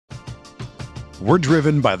We're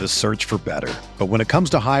driven by the search for better. But when it comes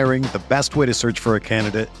to hiring, the best way to search for a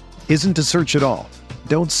candidate isn't to search at all.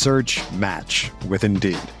 Don't search, match with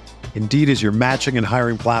Indeed. Indeed is your matching and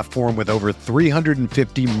hiring platform with over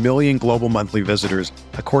 350 million global monthly visitors,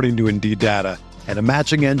 according to Indeed data, and a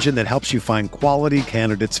matching engine that helps you find quality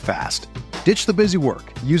candidates fast. Ditch the busy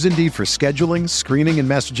work. Use Indeed for scheduling, screening, and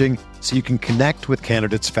messaging so you can connect with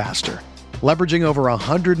candidates faster. Leveraging over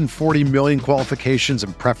 140 million qualifications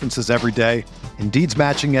and preferences every day, Indeed's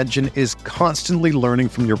matching engine is constantly learning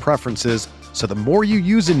from your preferences, so the more you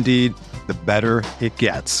use Indeed, the better it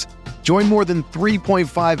gets. Join more than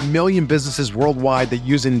 3.5 million businesses worldwide that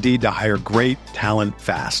use Indeed to hire great talent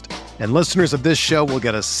fast. And listeners of this show will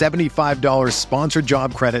get a $75 sponsored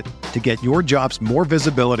job credit to get your jobs more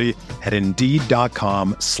visibility at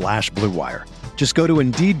Indeed.com/Blue Wire. Just go to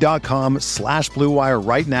Indeed.com/Blue Wire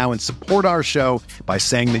right now and support our show by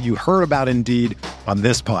saying that you heard about Indeed on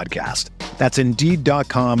this podcast. That's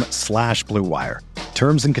Indeed.com/Blue Wire.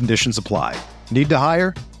 Terms and conditions apply. Need to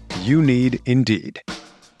hire? You need Indeed.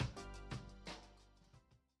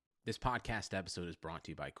 This podcast episode is brought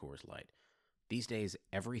to you by Coors Light. These days,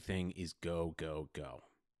 everything is go, go, go.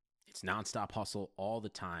 It's nonstop hustle all the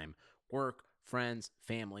time. Work, friends,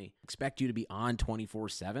 family, expect you to be on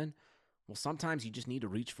 24/7. Well, sometimes you just need to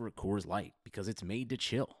reach for a Coors Light because it's made to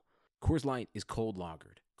chill. Coors Light is cold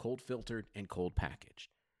lagered, cold filtered, and cold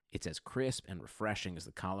packaged. It's as crisp and refreshing as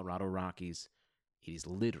the Colorado Rockies. It is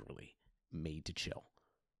literally made to chill.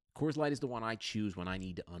 Coors Light is the one I choose when I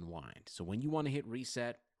need to unwind. So when you want to hit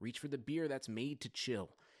reset, reach for the beer that's made to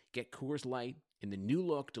chill. Get Coors Light in the new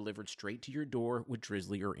look delivered straight to your door with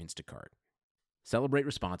Drizzly or Instacart. Celebrate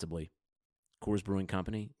responsibly. Coors Brewing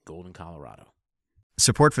Company, Golden, Colorado.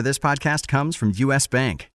 Support for this podcast comes from U.S.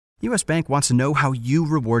 Bank. U.S. Bank wants to know how you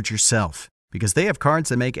reward yourself because they have cards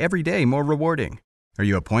that make every day more rewarding. Are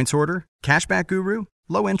you a points hoarder, cashback guru,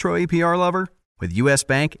 low intro APR lover? With U.S.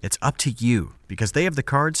 Bank, it's up to you because they have the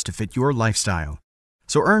cards to fit your lifestyle.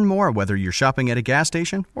 So earn more whether you're shopping at a gas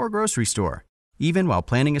station or grocery store, even while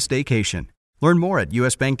planning a staycation. Learn more at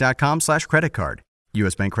usbank.com/creditcard.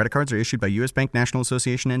 U.S. Bank credit cards are issued by U.S. Bank National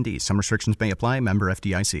Association ND. Some restrictions may apply. Member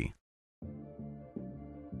FDIC.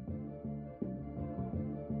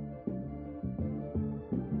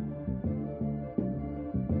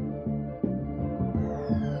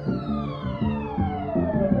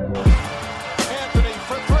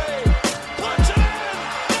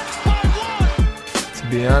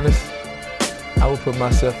 To be honest, I would put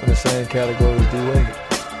myself in the same category as D-Wade.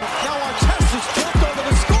 Now Artest jumped over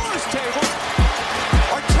the scorer's table.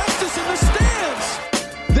 Artest in the stands.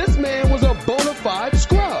 This man was a bona fide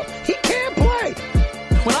scrub. He can't play.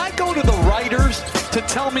 When I go to the writers to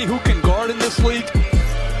tell me who can guard in this league,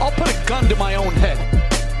 I'll put a gun to my own head.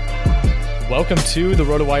 Welcome to the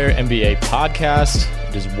RotoWire NBA podcast.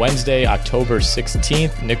 It is Wednesday, October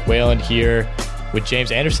 16th. Nick Whalen here with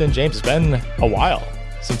James Anderson. James, it's been a while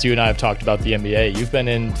since you and I have talked about the NBA. You've been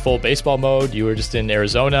in full baseball mode. You were just in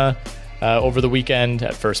Arizona over the weekend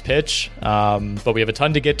at First Pitch. But we have a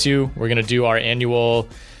ton to get to. We're going to do our annual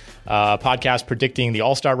podcast predicting the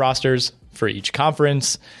All-Star rosters for each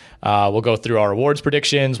conference. We'll go through our awards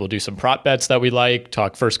predictions. We'll do some prop bets that we like,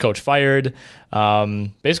 talk first coach fired.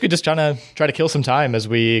 Basically just try to kill some time as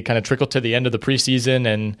we kind of trickle to the end of the preseason.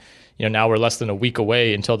 And now we're less than a week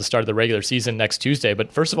away until the start of the regular season next Tuesday.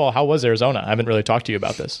 But first of all, how was Arizona? I haven't really talked to you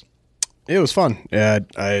about this. It was fun. Yeah,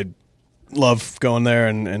 I love going there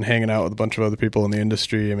and hanging out with a bunch of other people in the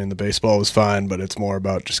industry. I mean, the baseball was fine, but it's more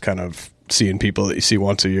about just kind of seeing people that you see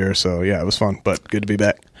once a year. So yeah, it was fun, but good to be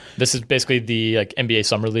back. This is basically the NBA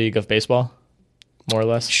Summer League of baseball, more or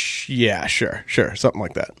less? Yeah, sure. Something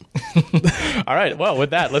like that. All right. Well, with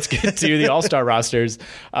that, let's get to the All-Star rosters.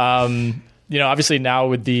 Obviously now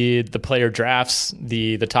with the player drafts,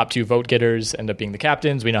 the top two vote getters end up being the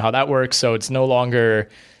captains. We know how that works. So it's no longer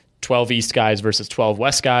 12 East guys versus 12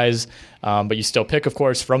 West guys. But you still pick, of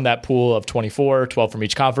course, from that pool of 24, 12 from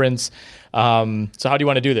each conference. So how do you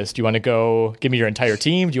want to do this? Do you want to go give me your entire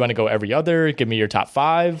team? Do you want to go every other? Give me your top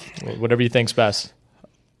five? Whatever you think's best.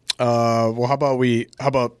 Well, how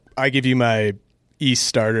about I give you my East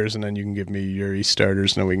starters and then you can give me your East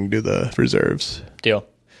starters and then we can do the reserves. Deal.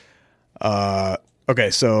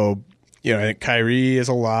 Okay, so I think Kyrie is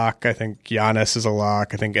a lock. I think Giannis is a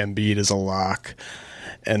lock. I think Embiid is a lock.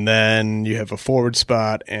 And then you have a forward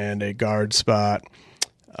spot and a guard spot.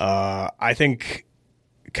 I think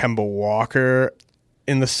Kemba Walker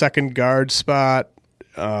in the second guard spot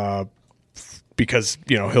because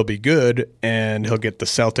he'll be good and he'll get the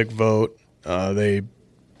Celtic vote. They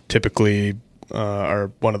typically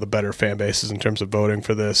are one of the better fan bases in terms of voting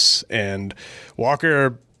for this. And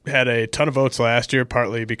Walker had a ton of votes last year,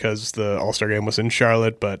 partly because the All-Star game was in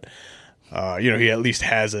Charlotte, but he at least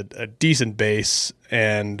has a decent base,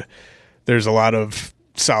 and there's a lot of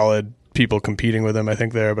solid people competing with him, I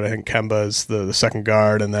think, there. But I think Kemba is the second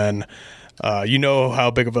guard, and then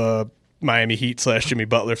how big of a Miami Heat / Jimmy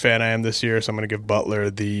Butler fan I am this year, so I'm going to give Butler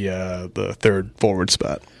the third forward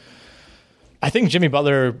spot. I think Jimmy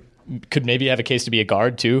Butler could maybe have a case to be a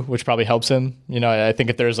guard too, which probably helps him. I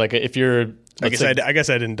think if there's if you're, I guess I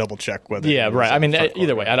didn't double check whether. Yeah, right. I mean,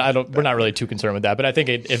 either way, I don't. We're not really too concerned with that, but I think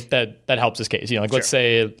if that helps his case. Sure. Let's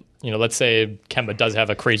say Kemba does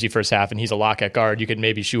have a crazy first half and he's a lock at guard, you could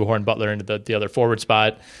maybe shoehorn Butler into the other forward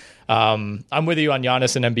spot. I'm with you on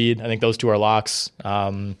Giannis and Embiid. I think those two are locks.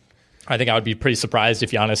 I think I would be pretty surprised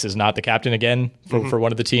if Giannis is not the captain again for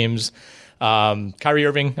one of the teams. Kyrie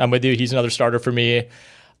Irving, I'm with you. He's another starter for me.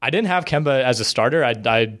 I didn't have Kemba as a starter.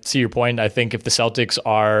 I see your point. I think if the Celtics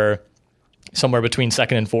are somewhere between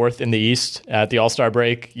second and fourth in the East at the All-Star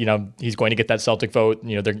break, he's going to get that Celtic vote.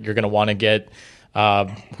 You're going to want to get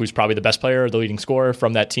who's probably the best player or the leading scorer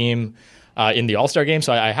from that team in the All-Star game.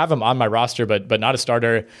 So I have him on my roster, but not a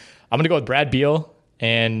starter. I'm going to go with Brad Beal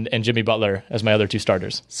and Jimmy Butler as my other two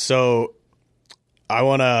starters. So I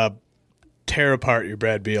want to tear apart your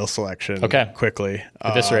Brad Beal selection quickly.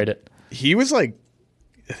 Eviscerate it. He was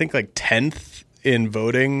I think 10th in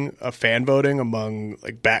fan voting among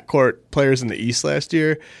backcourt players in the East last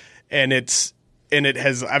year, and it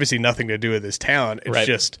has obviously nothing to do with his talent. It's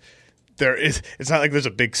just it's not like there's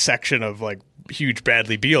a big section of huge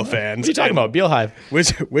Bradley Beal fans. What are you talking about? Beal Hive.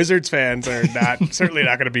 Wizards fans are certainly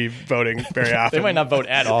not going to be voting very often. They might not vote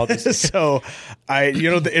at all. So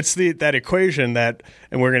it's that equation that,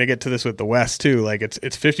 and we're going to get to this with the West too. It's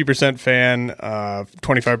 50% fan,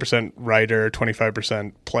 25% writer,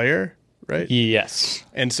 25% player, right? Yes.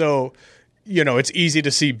 And so, it's easy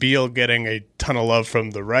to see Beal getting a ton of love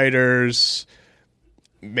from the writers,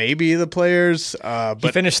 maybe the players. But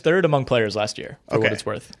he finished third among players last year, for what it's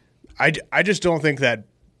worth. I just don't think that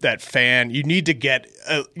fan, you need to get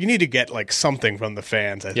something from the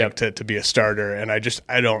fans, I think, to be a starter, and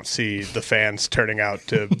I don't see the fans turning out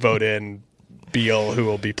to vote in Beal, who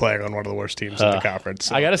will be playing on one of the worst teams in the conference.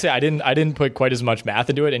 So. I gotta say, I didn't put quite as much math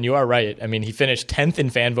into it, and you are right. I mean, he finished 10th in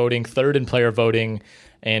fan voting, 3rd in player voting,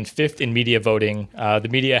 and 5th in media voting. The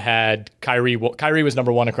media had Kyrie. Kyrie was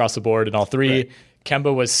number 1 across the board in all three. Right.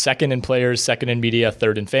 Kemba was 2nd in players, 2nd in media,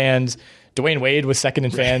 3rd in fans. Dwayne Wade was 2nd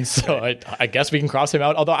in fans, so I guess we can cross him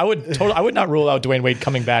out. Although I would not rule out Dwayne Wade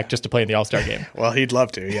coming back just to play in the All-Star game. Well, he'd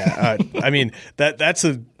love to, yeah. I mean, that's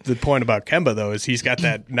the point about Kemba, though, is he's got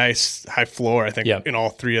that nice high floor, I think, in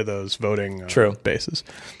all three of those voting bases.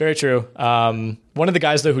 Very true. One of the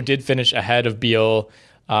guys, though, who did finish ahead of Beal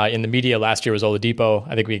in the media last year was Oladipo.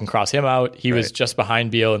 I think we can cross him out. He was just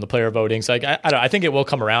behind Beal in the player voting. So I don't know. I think it will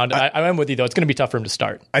come around. I am with you, though. It's going to be tough for him to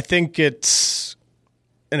start. I think it's...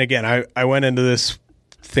 And again, I went into this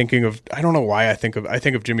thinking of, I don't know why I think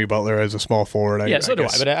of Jimmy Butler as a small forward. So do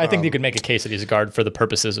I. But I think you could make a case that he's a guard for the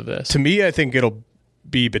purposes of this. To me, I think it'll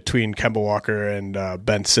be between Kemba Walker and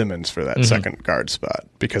Ben Simmons for that second guard spot,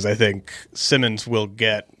 because I think Simmons will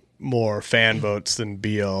get more fan votes than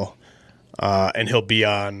Beal, and he'll be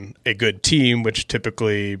on a good team, which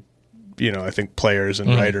typically, I think players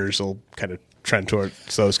and writers will kind of trend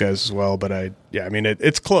towards those guys as well. But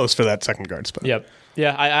it's close for that second guard spot. Yep.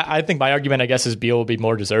 Yeah, I think my argument, I guess, is Beal will be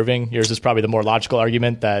more deserving. Yours is probably the more logical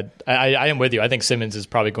argument. That I am with you. I think Simmons is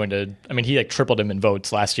probably going to... I mean, he tripled him in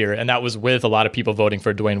votes last year, and that was with a lot of people voting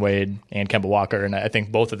for Dwayne Wade and Kemba Walker, and I think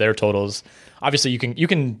both of their totals... Obviously, you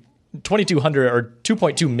can 2,200 or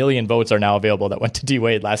 2.2 million votes are now available that went to D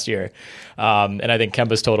Wade last year, and I think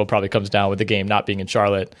Kemba's total probably comes down with the game not being in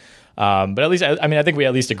Charlotte. But at least, I think we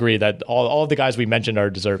at least agree that all of the guys we mentioned are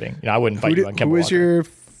deserving. I wouldn't fight you on Kemba Walker. Who was your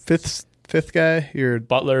fifth guy? Your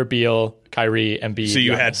Butler, Beal, Kyrie, Embiid. So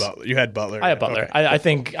you had Butler. You had Butler. I had Butler. Okay. I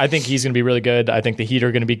think he's going to be really good. I think the Heat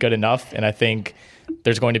are going to be good enough, and I think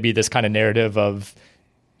there's going to be this kind of narrative of,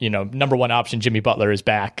 number one option Jimmy Butler is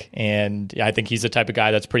back, and I think he's the type of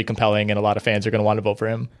guy that's pretty compelling, and a lot of fans are going to want to vote for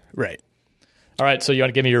him. Right. All right, so you want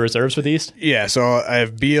to give me your reserves for these? Yeah, so I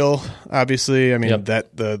have Beal, obviously. I mean,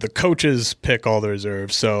 that the coaches pick all the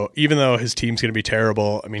reserves. So even though his team's going to be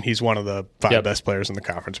terrible, I mean, he's one of the 5 best players in the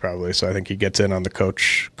conference probably. So I think he gets in on the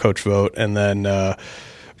coach vote. And then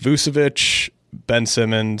Vucevic, Ben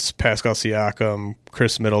Simmons, Pascal Siakam,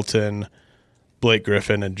 Chris Middleton, Blake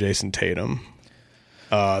Griffin, and Jason Tatum.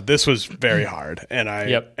 This was very hard, and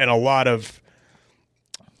a lot of.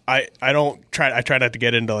 I try not to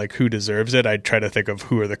get into like who deserves it. I try to think of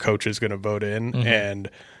who are the coaches going to vote in, and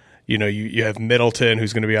You have Middleton,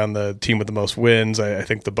 who's going to be on the team with the most wins. I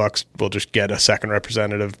think the Bucks will just get a second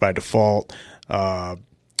representative by default.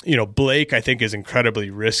 Blake, I think, is incredibly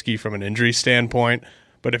risky from an injury standpoint,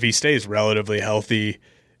 but if he stays relatively healthy,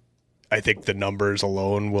 I think the numbers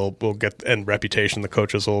alone will get, and reputation, the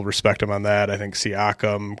coaches will respect him on that. I think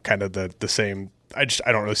Siakam, kind of the same. I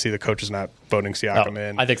don't really see the coaches not voting Siakam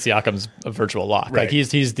in. I think Siakam's a virtual lock. Right. Like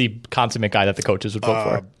he's the consummate guy that the coaches would vote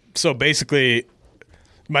for. So basically,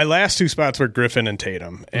 my last two spots were Griffin and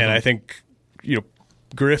Tatum, and I think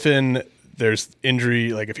Griffin, there's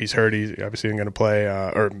injury. Like if he's hurt, he's obviously going to play,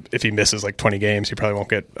 or if he misses like 20 games, he probably won't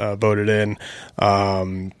get voted in.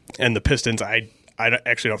 And the Pistons, I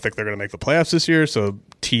actually don't think they're going to make the playoffs this year, so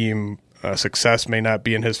team success may not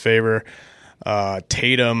be in his favor.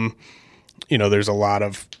 Tatum, there's a lot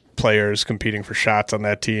of players competing for shots on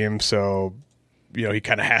that team, so he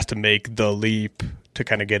kind of has to make the leap to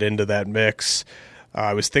kind of get into that mix.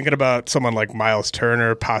 I was thinking about someone like Miles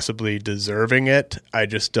Turner possibly deserving it. I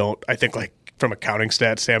just don't. I think like from a counting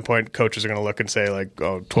stat standpoint, coaches are going to look and say like,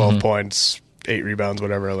 12 points, 8 rebounds,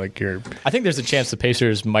 whatever. Like I think there's a chance the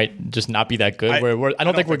Pacers might just not be that good. I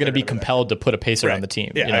don't think we're going to be compelled to put a Pacer on the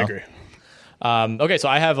team. Yeah, I agree. Okay, so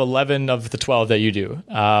I have 11 of the 12 that you do.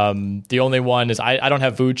 The only one is I don't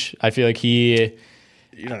have Vooch. I feel like he...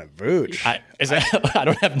 You don't have Vooch. I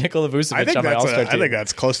don't have Nikola Vucevic on my All-Star team. I think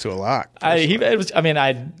that's close to a lock. He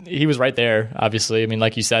was right there, obviously. I mean,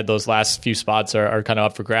 like you said, those last few spots are kind of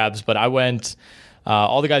up for grabs. But I went,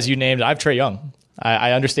 all the guys you named, I have Trae Young.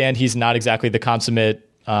 I understand he's not exactly the consummate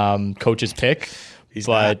coach's pick,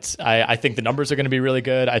 but I think the numbers are going to be really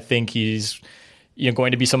good. I think he's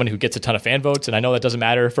going to be someone who gets a ton of fan votes, and I know that doesn't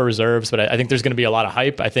matter for reserves, but I think there's going to be a lot of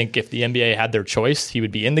hype. I think if the NBA had their choice, he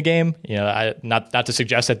would be in the game. Not to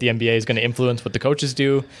suggest that the NBA is going to influence what the coaches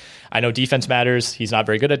do. I know defense matters. He's not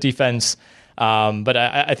very good at defense, but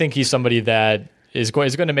I think he's somebody that is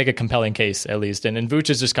going to make a compelling case at least. And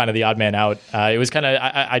Vooch is just kind of the odd man out. It was kind of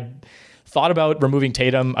I thought about removing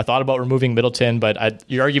Tatum. I thought about removing Middleton, but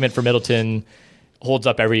your argument for Middleton holds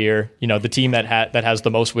up every year. The team that has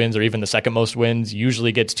the most wins or even the second most wins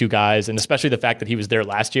usually gets two guys, and especially the fact that he was there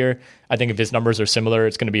last year, I think if his numbers are similar,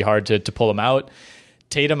 it's going to be hard to pull him out.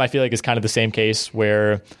 Tatum, I feel like, is kind of the same case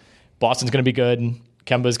where Boston's going to be good,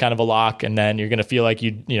 Kemba's kind of a lock, and then you're going to feel like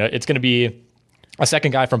it's going to be a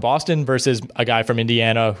second guy from Boston versus a guy from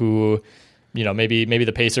Indiana who, maybe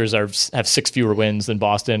the Pacers have 6 fewer wins than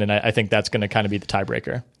Boston, and I think that's going to kind of be the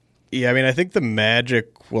tiebreaker. Yeah, I mean, I think the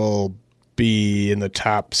Magic will be in the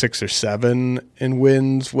top 6 or 7 in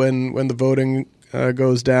wins when the voting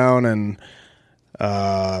goes down, and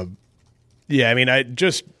I mean, I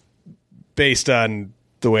just based on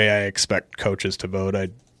the way I expect coaches to vote, I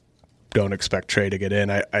don't expect Trae to get in.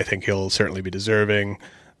 I think he'll certainly be deserving,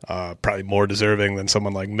 probably more deserving than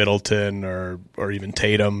someone like Middleton or even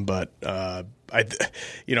Tatum, but I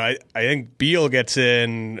think Beal gets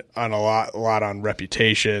in on a lot on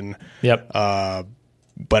reputation. Yep.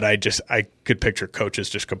 But I could picture coaches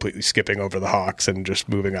just completely skipping over the Hawks and just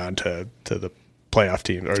moving on to the playoff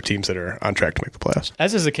team or teams that are on track to make the playoffs.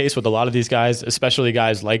 As is the case with a lot of these guys, especially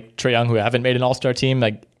guys like Trae Young who haven't made an All-Star team,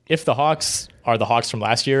 like if the Hawks are the Hawks from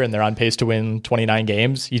last year and they're on pace to win 29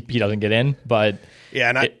 games, he doesn't get in. But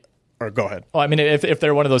yeah, or go ahead. Well, I mean, if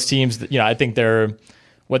they're one of those teams, that, I think they're,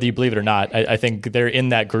 whether you believe it or not, I think they're in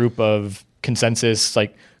that group of consensus,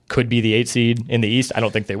 like could be the 8 seed in the East. I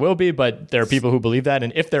don't think they will be, but there are people who believe that.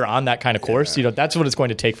 And if they're on that kind of course, that's what it's going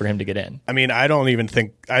to take for him to get in. I mean, I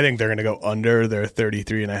think they're going to go under their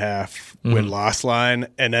 33.5 win-loss line.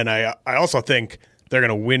 And then I also think they're going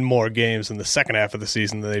to win more games in the second half of the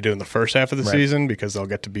season than they do in the first half of the season, because they'll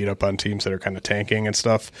get to beat up on teams that are kind of tanking and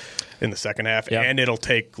stuff in the second half. Yep. And it'll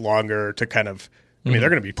take longer to kind of, I mean, they're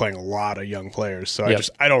going to be playing a lot of young players. So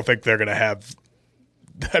I don't think they're going to have,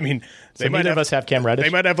 I mean, so neither of us have Cam Reddish.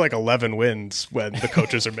 They might have like 11 wins when the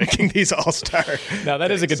coaches are making these All-Star. Now,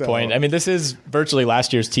 that is a good point. I mean, this is virtually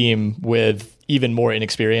last year's team with even more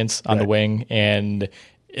inexperience on the wing. And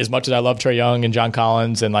as much as I love Trae Young and John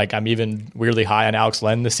Collins, and like I'm even weirdly high on Alex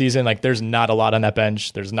Len this season, like there's not a lot on that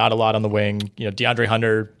bench. There's not a lot on the wing. DeAndre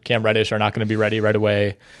Hunter, Cam Reddish are not going to be ready right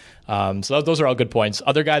away. So those are all good points.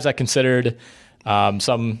 Other guys I considered,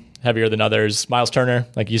 some heavier than others. Miles Turner,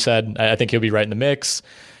 like you said, I think he'll be right in the mix.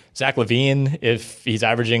 Zach LaVine, if he's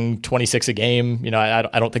averaging 26 a game,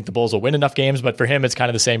 I don't think the Bulls will win enough games, but for him, it's kind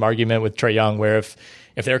of the same argument with Trae Young, where if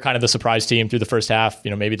they're kind of the surprise team through the first half,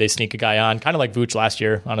 maybe they sneak a guy on, kind of like Vooch last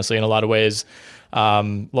year, honestly, in a lot of ways.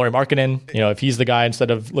 Lauri Markkanen, if he's the guy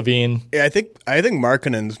instead of LaVine. Yeah, I think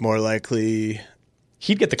Markkanen's more likely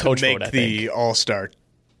he'd get the coach to make vote, the All-Star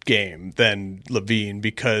game than Levine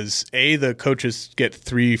because the coaches get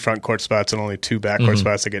 3 front court spots and only 2 backcourt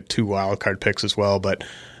spots. They get 2 wild card picks as well. But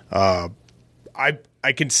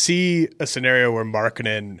I can see a scenario where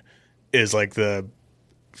Markkanen is like the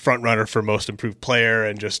front runner for most improved player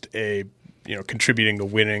and just contributing to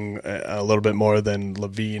winning a little bit more than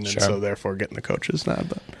Levine, and so therefore getting the coaches nod.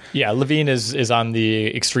 But yeah, Levine is on the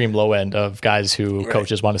extreme low end of guys who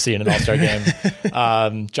coaches want to see in an All-Star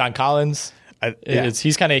game. John Collins. Him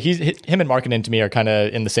and Markkanen to me are kind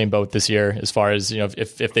of in the same boat this year as far as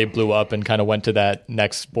if they blew up and kind of went to that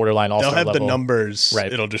next borderline All-Star level. They'll have the numbers.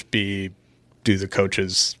 Right. It'll just be, do the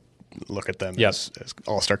coaches look at them as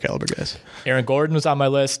All-Star caliber guys? Aaron Gordon was on my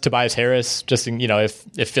list. Tobias Harris, just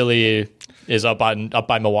if Philly is up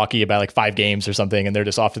by Milwaukee by like 5 games or something, and they're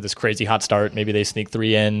just off to this crazy hot start, maybe they sneak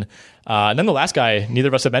 3 in. And then the last guy, neither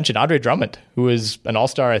of us have mentioned, Andre Drummond, who is an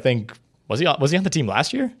All-Star. I think was he on the team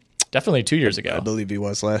last year? Definitely 2 years ago. I believe he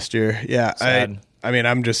was last year. Yeah. I mean,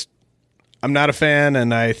 I'm not a fan,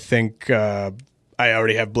 and I think I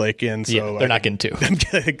already have Blake in. So they're not getting 2.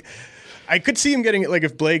 I could see him getting it. Like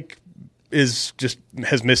if Blake has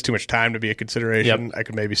missed too much time to be a consideration, I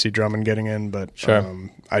could maybe see Drummond getting in, but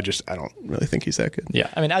I don't really think he's that good. Yeah.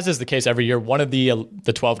 I mean, as is the case every year, one of the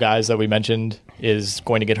 12 guys that we mentioned is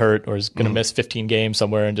going to get hurt or is going to miss 15 games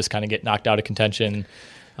somewhere and just kind of get knocked out of contention.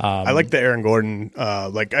 I like the Aaron Gordon.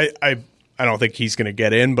 I don't think he's going to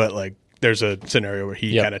get in, but like there's a scenario where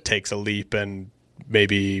he kind of takes a leap and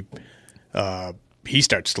maybe he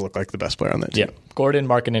starts to look like the best player on that team. Yeah, Gordon,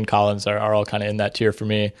 Markkanen, and Collins are all kind of in that tier for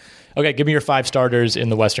me. Okay, give me your 5 starters in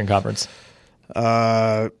the Western Conference.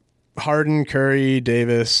 Harden, Curry,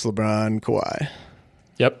 Davis, LeBron, Kawhi.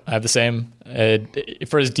 Yep, I have the same.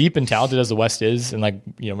 For as deep and talented as the West is, and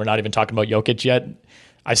we're not even talking about Jokic yet,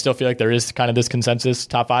 I still feel like there is kind of this consensus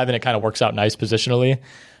top 5, and it kind of works out nice positionally.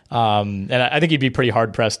 And I think you'd be pretty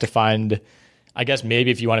hard pressed to find. I guess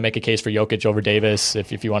maybe if you want to make a case for Jokic over Davis,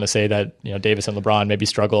 if you want to say that Davis and LeBron maybe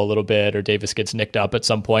struggle a little bit, or Davis gets nicked up at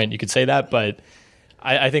some point, you could say that. But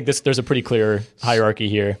I think there's a pretty clear hierarchy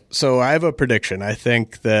here. So I have a prediction. I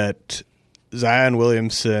think that Zion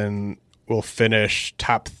Williamson will finish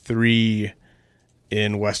top 3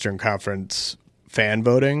 in Western Conference fan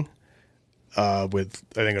voting. I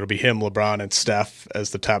think it'll be him, LeBron, and Steph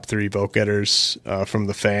as the top 3 vote getters from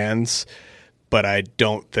the fans. But I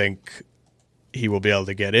don't think he will be able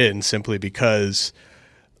to get in simply because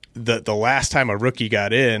the last time a rookie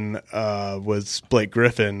got in was Blake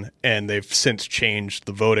Griffin, and they've since changed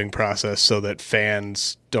the voting process so that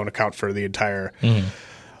fans don't account for the entire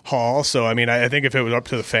haul. So I mean, I think if it was up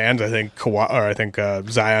to the fans, I think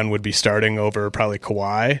Zion would be starting over probably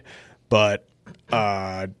Kawhi, but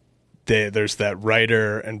there's that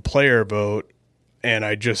writer and player vote, and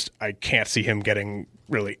I can't see him getting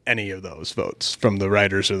really any of those votes from the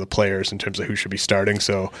writers or the players in terms of who should be starting.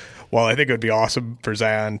 So while I think it would be awesome for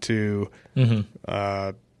Zion to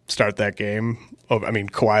start that game,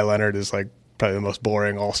 Kawhi Leonard is like probably the most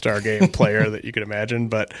boring All-Star game player that you could imagine.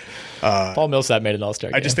 But Paul Millsap made an All-Star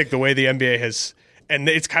game. I just think the way the NBA has, and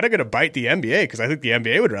it's kind of going to bite the NBA because I think the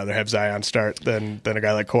NBA would rather have Zion start than a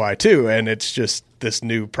guy like Kawhi too. And it's just this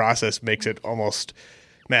new process makes it almost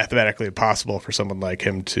mathematically impossible for someone like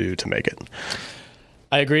him to make it.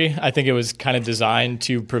 I agree. I think it was kind of designed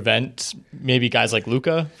to prevent maybe guys like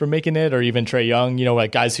Luka from making it, or even Trae Young.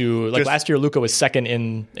 Like guys who, like last year, Luka was second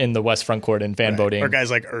in the West front court in fan voting, or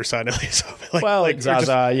guys like Ersan Ilyasova.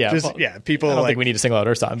 Zaza, people. I don't think we need to single out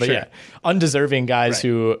Ersan, but undeserving guys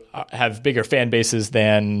who have bigger fan bases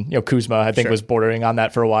than Kuzma. I think was bordering on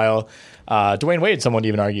that for a while. Dwayne Wade, someone would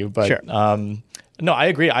even argue, but no, I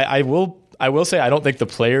agree. I will say I don't think the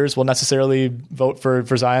players will necessarily vote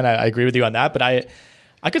for Zion. I agree with you on that, but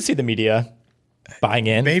I could see the media buying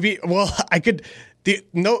in. Maybe. Well, I could.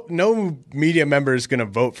 No media member is going to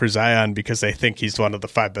vote for Zion because they think he's one of the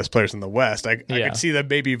 5 best players in the West. I could see them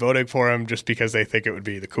maybe voting for him just because they think it would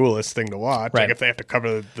be the coolest thing to watch. Right. Like if they have to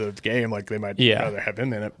cover the game, like they might rather have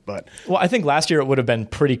him in it. But I think last year it would have been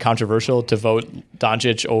pretty controversial to vote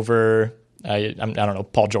Doncic over I don't know,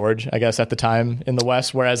 Paul George, I guess, at the time in the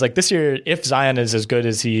West. Whereas like this year, if Zion is as good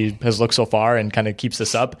as he has looked so far and kind of keeps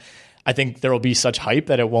this up, I think there will be such hype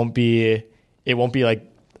that it won't be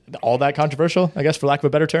like all that controversial, I guess, for lack of a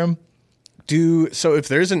better term. So if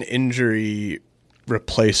there's an injury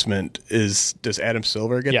replacement, does Adam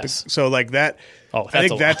Silver get so like that? I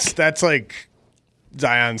think that's like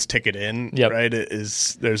Zion's ticket in, right?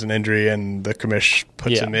 There's an injury and the commish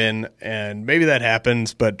puts him in, and maybe that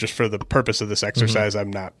happens, but just for the purpose of this exercise, I'm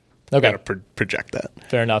not going to project that.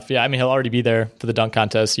 Fair enough. Yeah, I mean, he'll already be there for the dunk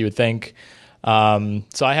contest, you would think.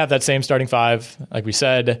 So I have that same starting 5, like we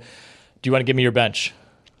said. Do you want to give me your bench?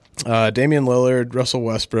 Damian Lillard, Russell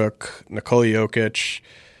Westbrook, Nikola Jokic,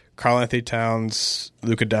 Karl-Anthony Towns,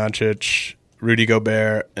 Luka Doncic, Rudy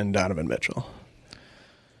Gobert, and Donovan Mitchell.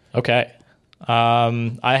 Okay. We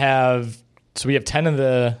have 10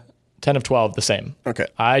 of 12 the same. Okay.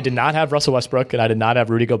 I did not have Russell Westbrook, and I did not have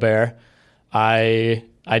Rudy Gobert. I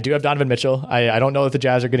do have Donovan Mitchell. I don't know if the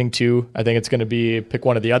Jazz are getting 2. I think it's going to be pick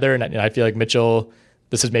one or the other, and I feel like Mitchell,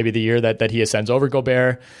 this is maybe the year that he ascends over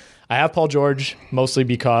Gobert. I have Paul George mostly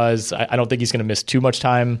because I don't think he's going to miss too much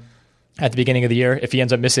time at the beginning of the year. If he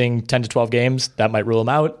ends up missing 10 to 12 games, that might rule him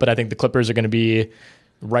out, but I think the Clippers are going to be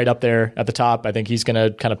right up there at the top. I think he's going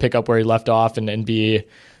to kind of pick up where he left off and be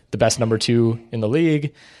the best number 2 in the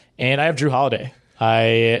league. And I have Jrue Holiday.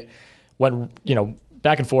 I went,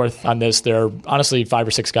 back and forth on this. There are honestly 5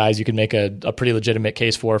 or 6 guys you can make a pretty legitimate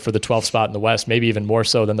case for the 12th spot in the West, maybe even more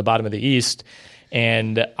so than the bottom of the East.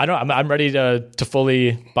 And I'm ready to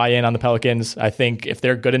fully buy in on the Pelicans. I think if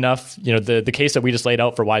they're good enough, the case that we just laid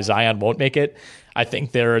out for why Zion won't make it, I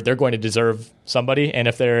think they're going to deserve somebody. And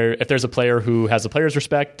if there's a player who has the players'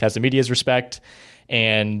 respect, has the media's respect,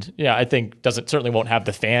 and I think certainly won't have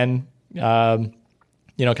the fan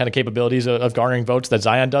kind of capabilities of garnering votes that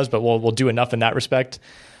Zion does, but we'll do enough in that respect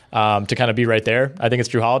to kind of be right there. I think it's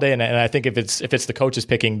Jrue Holiday, and I think if it's the coaches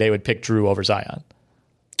picking, they would pick Jrue over Zion.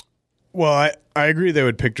 Well, I agree they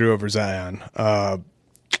would pick Jrue over Zion.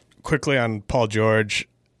 Quickly on Paul George,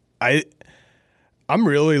 I'm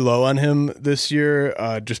really low on him this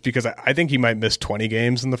year just because I think he might miss 20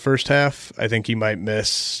 games in the first half. I think he might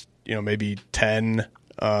miss maybe 10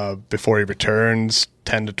 before he returns,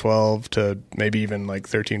 10 to 12 to maybe even like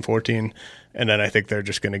 13, 14. And then I think they're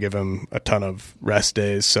just going to give him a ton of rest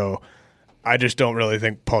days. So I just don't really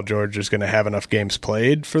think Paul George is going to have enough games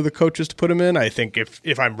played for the coaches to put him in. I think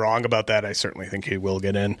if I'm wrong about that, I certainly think he will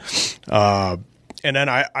get in. And then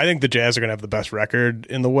I think the Jazz are going to have the best record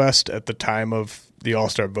in the West at the time of the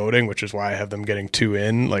All-Star voting, which is why I have them getting 2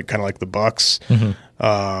 in, kind of like the Bucks.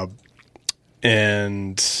 Mm-hmm.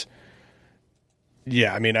 And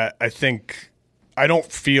yeah, I mean, I think I don't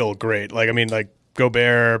feel great.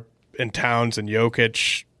 Gobert and Towns and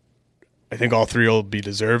Jokic, I think all 3 will be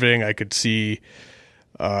deserving. I could see,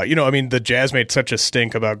 the Jazz made such a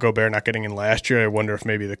stink about Gobert not getting in last year. I wonder if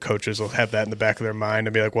maybe the coaches will have that in the back of their mind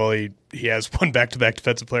and be like, well, he has won back-to-back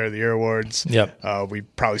Defensive Player of the Year awards. Yep. We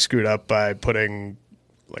probably screwed up by putting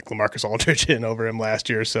LaMarcus Aldridge in over him last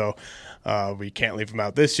year, so we can't leave him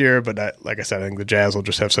out this year. But like I said, I think the Jazz will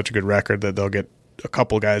just have such a good record that they'll get a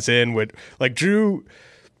couple guys in. With Jrue,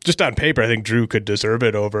 just on paper, I think Jrue could deserve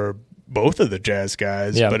it over both of the Jazz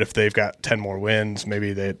guys, but if they've got 10 more wins,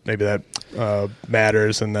 maybe that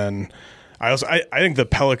matters. And then I think the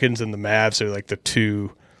Pelicans and the Mavs are the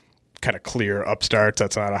 2 kind of clear upstarts.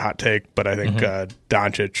 That's not a hot take, but I think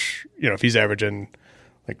Doncic, if he's averaging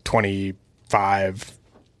 25,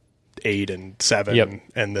 8, and 7,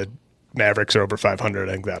 and the Mavericks are over 500,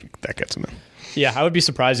 I think that gets him in. Yeah, I would be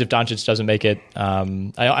surprised if Doncic doesn't make it.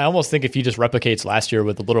 I almost think if he just replicates last year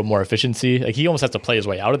with a little more efficiency, he almost has to play his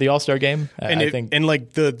way out of the All-Star game.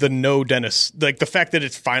 The no Dennis, the fact that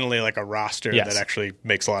it's finally a roster that actually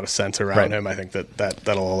makes a lot of sense around him, I think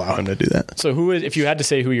that'll allow him to do that. So if you had to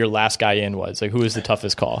say who your last guy in was, who is the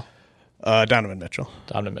toughest call? Donovan Mitchell.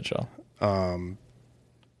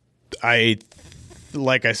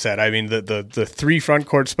 Like I said, I mean the 3 front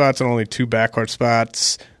court spots and only 2 back court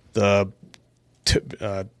spots. The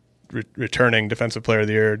returning Defensive Player of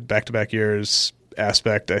the Year back-to-back years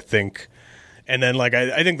aspect, I think. And then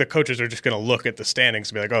I think the coaches are just going to look at the standings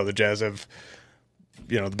and be like, oh, the Jazz have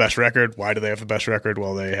the best record. Why do they have the best record?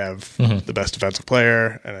 Well, they have the best defensive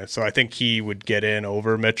player. And so I think he would get in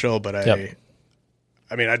over Mitchell, but I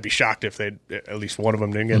mean, I'd be shocked if at least one of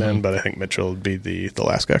them didn't get in, but I think Mitchell would be the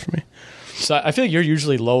last guy for me. So I feel like you're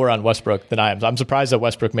usually lower on Westbrook than I am. I'm surprised that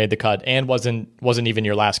Westbrook made the cut and wasn't even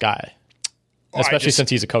your last guy. Especially since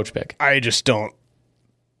he's a coach pick. I just don't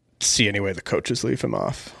see any way the coaches leave him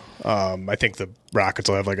off. I think the Rockets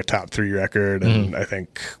will have a top 3 record, and I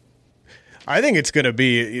think it's going to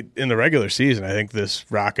be in the regular season. I think this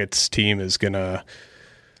Rockets team is going to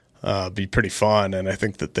be pretty fun, and I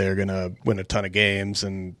think that they're going to win a ton of games,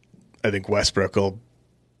 and I think Westbrook will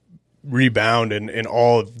rebound in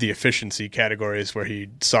all of the efficiency categories where he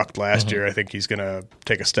sucked last year. I think he's going to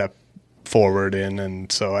take a step forward in,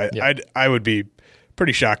 and so I would be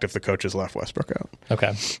pretty shocked if the coaches left Westbrook out.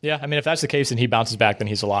 Okay, yeah, I mean, if that's the case and he bounces back, then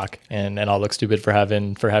he's a lock, and I'll look stupid for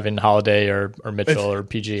having Holiday or Mitchell or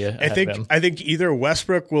PG ahead of him. I think either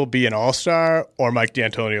Westbrook will be an all-star or Mike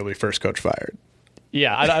D'Antoni will be first coach fired.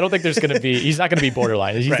 Yeah, I don't think there's going to be. He's not going to be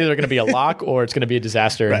borderline. He's either going to be a lock or it's going to be a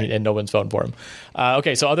disaster, and no one's voting for him.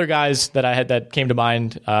 Okay, so other guys that I had that came to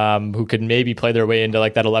mind who could maybe play their way into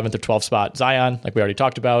like that 11th or 12th spot. Zion, like we already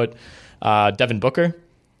talked about. Devin Booker.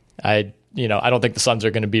 I don't think the Suns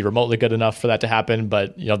are going to be remotely good enough for that to happen,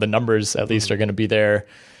 but the numbers at least are going to be there.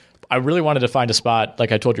 I really wanted to find a spot,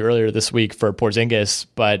 like I told you earlier this week, for Porzingis,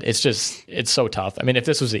 but it's so tough. I mean, if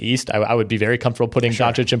this was the East, I would be very comfortable putting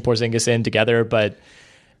Doncic and Porzingis in together, but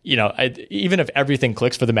even if everything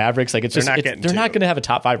clicks for the Mavericks, like they're not going to have a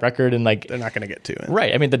top 5 record, and like they're not going to get 2 in.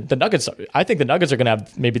 Right. I mean, the Nuggets. I think the Nuggets are going to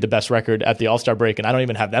have maybe the best record at the All-Star break, and I don't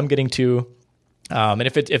even have them getting 2. And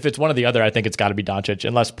if it's one or the other, I think it's got to be Doncic,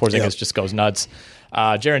 unless Porzingis just goes nuts.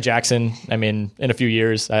 Jaren Jackson. I mean, in a few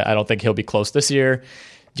years, I don't think he'll be close this year.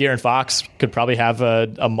 De'Aaron Fox could probably have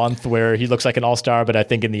a month where he looks like an all-star, but I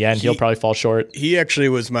think in the end he'll probably fall short. He actually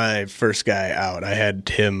was my first guy out. I had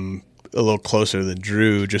him a little closer than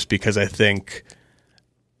Drew just because I think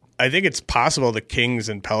it's possible the Kings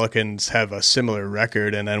and Pelicans have a similar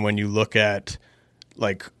record, and then when you look at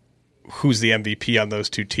like who's the MVP on those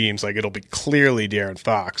two teams, like it'll be clearly De'Aaron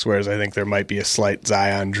Fox, whereas I think there might be a slight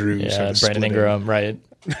Zion Drew sort of Brandon Ingram, right.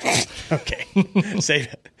 Okay, save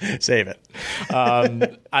it.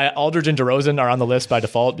 Aldridge and DeRozan are on the list by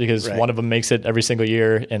default because one of them makes it every single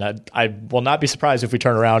year, and I will not be surprised if we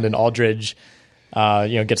turn around and Aldridge,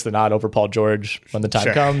 gets the nod over Paul George when the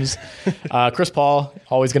time comes. Chris Paul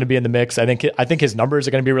always going to be in the mix. I think his numbers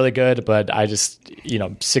are going to be really good, but I just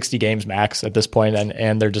 60 games max at this point,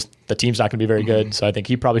 and they're just the team's not going to be very good, so I think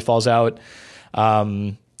he probably falls out.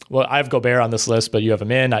 Well, I have Gobert on this list, but you have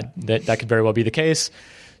him in. That could very well be the case.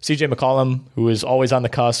 CJ McCollum, who is always on the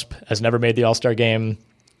cusp, has never made the All-Star game.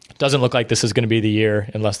 Doesn't look like this is going to be the year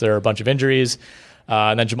unless there are a bunch of injuries.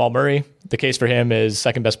 And then Jamal Murray, the case for him is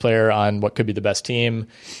second best player on what could be the best team.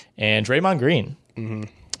 And Draymond Green.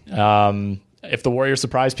 Mm-hmm. If the Warriors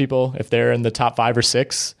surprise people, if they're in the top 5 or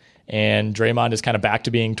 6, and Draymond is kind of back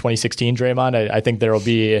to being 2016 Draymond, I think there will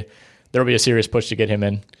be a serious push to get him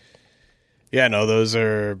in. Yeah, no, those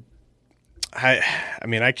are. I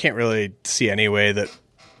mean, I can't really see any way that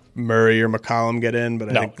Murray or McCollum get in,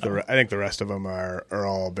 but I think the rest of them are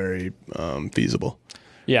all very feasible.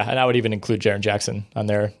 Yeah, and I would even include Jaren Jackson on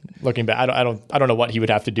there. Looking back, I don't know what he would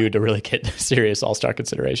have to do to really get serious All-Star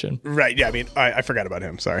consideration. Right. Yeah. I mean, I forgot about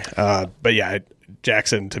him. Sorry. But yeah,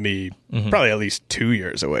 Jackson to me probably at least 2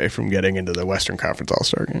 years away from getting into the Western Conference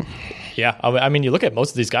All-Star game. Yeah. I mean, you look at most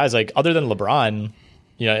of these guys, like other than LeBron.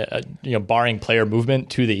 Barring player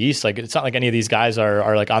movement to the East, like it's not like any of these guys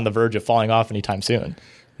are like on the verge of falling off anytime soon.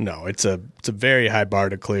 No, it's a very high bar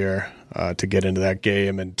to clear to get into that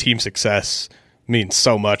game, and team success means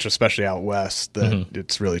so much, especially out west, that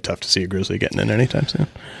it's really tough to see a Grizzly getting in anytime soon.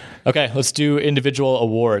 Okay, let's do individual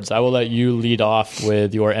awards. I will let you lead off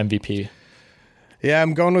with your MVP. Yeah,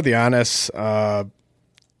 I'm going with Giannis.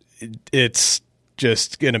 It's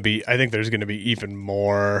just going to be, I think there's going to be even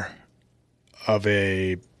more of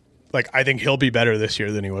a, like, I think he'll be better this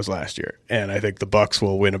year than he was last year. And I think the Bucks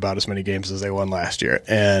will win about as many games as they won last year.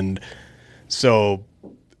 And so,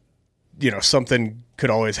 something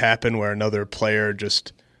could always happen where another player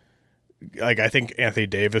just, like, I think Anthony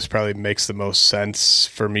Davis probably makes the most sense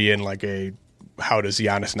for me in like a, how does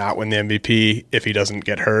Giannis not win the MVP if he doesn't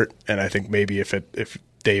get hurt? And I think maybe if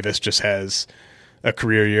Davis just has a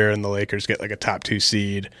career year and the Lakers get like a top 2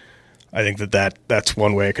 seed, I think that's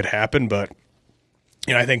one way it could happen. But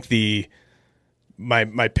I think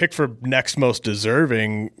my pick for next most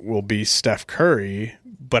deserving will be Steph Curry,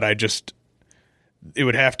 but it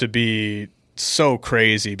would have to be so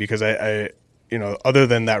crazy because I other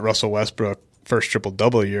than that Russell Westbrook first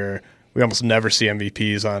triple-double year, we almost never see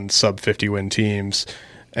MVPs on sub-50 win teams,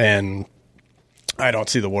 and I don't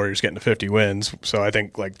see the Warriors getting to 50 wins. So I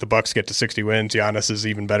think like the Bucks get to 60 wins. Giannis is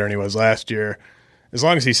even better than he was last year. As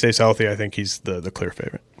long as he stays healthy, I think he's the clear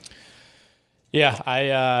favorite. Yeah,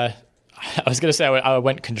 I was going to say I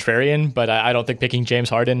went contrarian, but I don't think picking James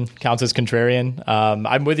Harden counts as contrarian.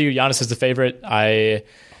 I'm with you. Giannis is the favorite. I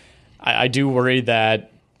do worry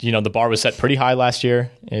that the bar was set pretty high last year,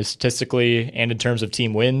 statistically and in terms of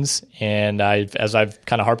team wins. And as I've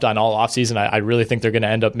kind of harped on all offseason, I really think they're going to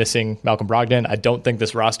end up missing Malcolm Brogdon. I don't think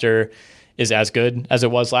this roster is as good as it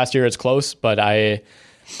was last year. It's close, but I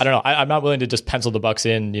don't know. I'm not willing to just pencil the Bucks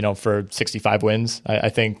in, for 65 wins. I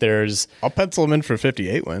think I'll pencil them in for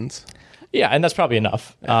 58 wins. Yeah, and that's probably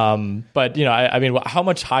enough. But I mean, how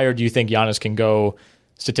much higher do you think Giannis can go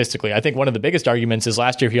statistically? I think one of the biggest arguments is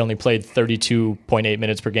last year he only played 32.8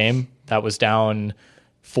 minutes per game. That was down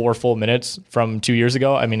 4 full minutes from 2 years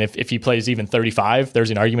ago. I mean, if he plays even 35,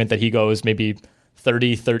 there's an argument that he goes maybe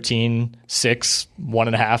 30, 13, 6,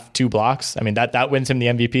 1.5, 2 blocks. I mean, that wins him the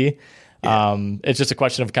MVP. Yeah. It's just a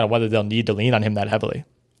question of kind of whether they'll need to lean on him that heavily.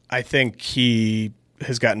 I think he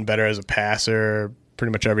has gotten better as a passer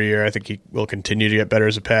pretty much every year. I think he will continue to get better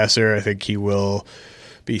as a passer. I think he will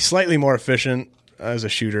be slightly more efficient as a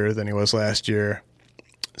shooter than he was last year.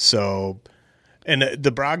 So, and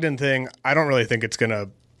the Brogdon thing, I don't really think it's going to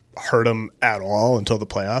hurt him at all until the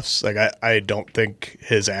playoffs. Like I don't think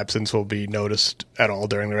his absence will be noticed at all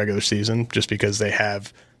during the regular season, just because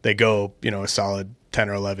they go, a solid 10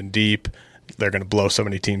 or 11 deep. They're going to blow so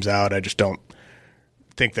many teams out. I just don't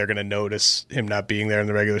think they're going to notice him not being there in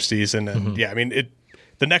the regular season. And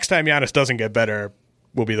the next time Giannis doesn't get better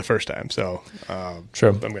will be the first time. So true.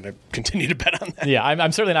 I'm going to continue to bet on that. Yeah,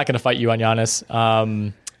 I'm certainly not going to fight you on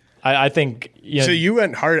Giannis. I think. So you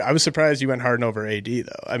went hard. I was surprised you went Harden over AD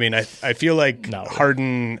though. I mean, I feel like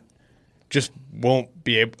Harden just won't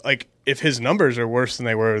be able. Like if his numbers are worse than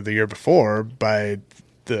they were the year before, by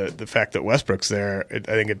the fact that Westbrook's there, I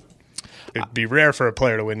think it'd be rare for a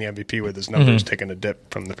player to win the MVP with his numbers taking a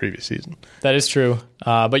dip from the previous season. That is true.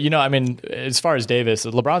 But, I mean, as far as Davis,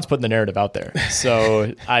 LeBron's putting the narrative out there.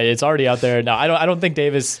 So it's already out there. Now, I don't think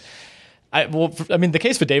Davis – the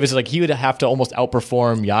case for Davis is like he would have to almost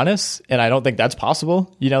outperform Giannis, and I don't think that's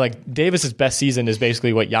possible. Like Davis's best season is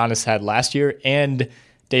basically what Giannis had last year, and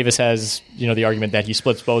Davis has, the argument that he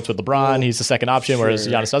splits votes with LeBron. He's the second option, whereas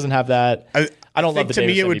Giannis doesn't have that. I don't love the Davis MVP. To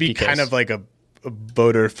me, it would be kind of like a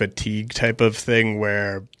voter fatigue type of thing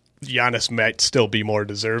where Giannis might still be more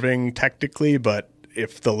deserving technically, but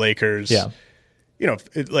if the Lakers,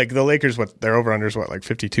 like the Lakers, their over-under is like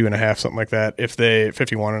 52.5, something like that. If they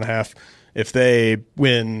 51.5, if they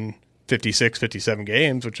win 56, 57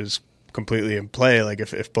 games, which is completely in play, like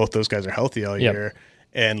if both those guys are healthy all year,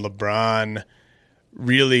 and LeBron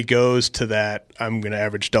really goes to that, I'm going to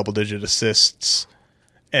average double-digit assists,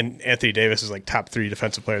 and Anthony Davis is like top 3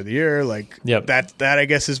 defensive player of the year. Like that I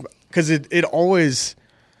guess is because it always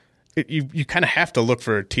you kind of have to look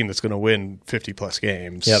for a team that's going to win 50 plus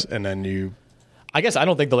games, and then I guess I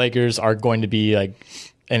don't think the Lakers are going to be like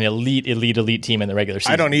an elite team in the regular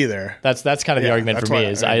season. I don't either. That's kind of the argument for me.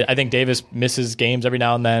 I think Davis misses games every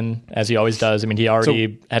now and then, as he always does. I mean, he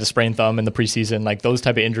already had a sprained thumb in the preseason. Like those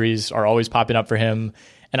type of injuries are always popping up for him,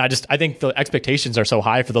 and I think the expectations are so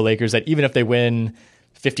high for the Lakers that even if they win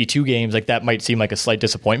 52 games, like that might seem like a slight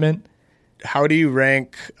disappointment. How do you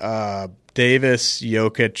rank Davis,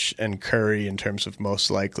 Jokic, and Curry in terms of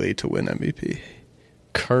most likely to win MVP?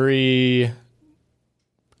 Curry,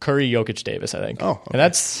 Jokic, Davis, I think. Oh, okay. And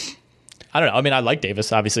that's, I don't know. I mean, I like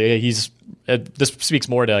Davis, obviously. This speaks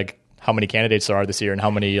more to like how many candidates there are this year and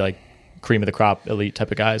how many like cream of the crop elite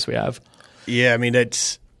type of guys we have. Yeah, I mean,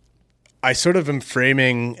 I sort of am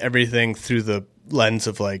framing everything through the lens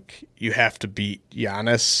of like you have to beat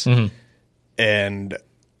Giannis, and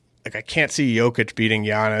like I can't see Jokic beating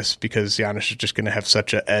Giannis because Giannis is just going to have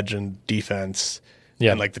such an edge in defense,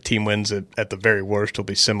 and like the team wins at the very worst will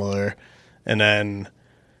be similar, and then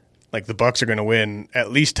like the Bucks are going to win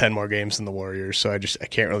at least 10 more games than the Warriors, so I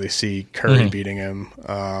can't really see Curry beating him.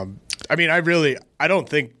 I mean, I don't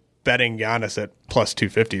think betting Giannis at plus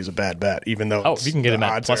 250 is a bad bet, even though if you can get him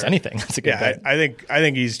at plus anything, that's a good bet. I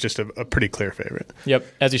think he's just a pretty clear favorite. Yep,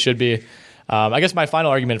 as he should be. I guess my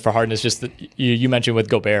final argument for Harden is just that you mentioned with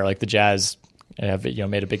Gobert, like the Jazz have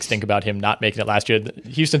made a big stink about him not making it last year.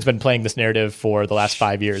 Houston's been playing this narrative for the last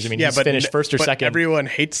 5 years. I mean, he's finished first or second. Everyone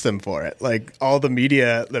hates them for it. Like all the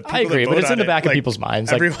media, I agree, but it's in the back of people's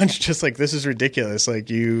minds. Everyone's just like, this is ridiculous. Like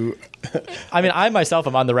you. I mean, I myself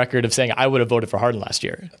am on the record of saying I would have voted for Harden last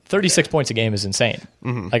year. 36 points a game is insane.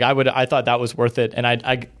 Like I thought that was worth it,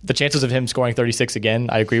 and the chances of him scoring 36 again,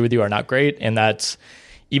 I agree with you, are not great, and that's.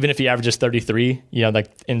 Even if he averages 33, like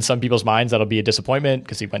in some people's minds, that'll be a disappointment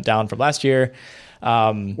because he went down from last year.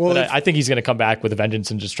 But I think he's going to come back with a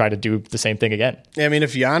vengeance and just try to do the same thing again. Yeah, I mean,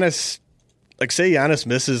 if Giannis, say Giannis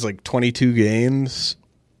misses like 22 games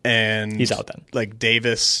and he's out then. Like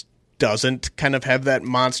Davis doesn't kind of have that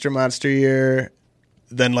monster year,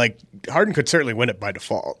 then like Harden could certainly win it by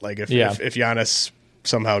default. Like if Giannis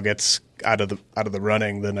somehow gets out of the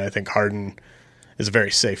running, then I think Harden is a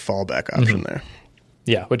very safe fallback option there.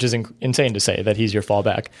 Yeah, which is insane to say that he's your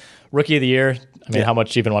fallback. Rookie of the year, I mean, how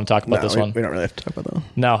much do you even want to talk about this one? We don't really have to talk about that.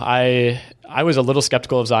 No, I was a little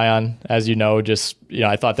skeptical of Zion, as you know. Just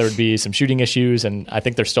I thought there would be some shooting issues, and I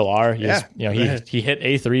think there still are. He hit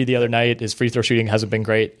a 3 the other night. His free throw shooting hasn't been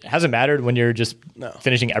great. It hasn't mattered when you're just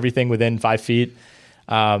finishing everything within 5 feet.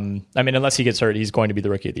 I mean, unless he gets hurt, he's going to be the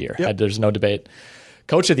Rookie of the Year. Yep. There's no debate.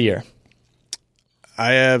 Coach of the Year.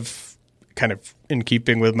 I have kind of in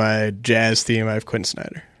keeping with my Jazz theme, I have Quinn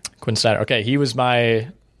Snyder. Quinn Snyder. Okay, he was my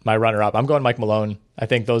runner-up. I'm going Mike Malone. I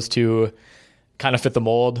think those two kind of fit the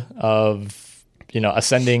mold of,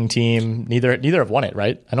 ascending team. Neither have won it,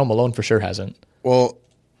 right? I know Malone for sure hasn't. Well,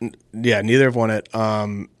 yeah, neither have won it.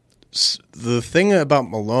 The thing about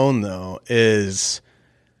Malone, though, is,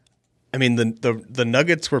 I mean, the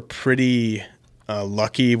Nuggets were pretty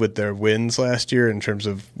lucky with their wins last year in terms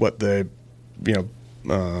of what they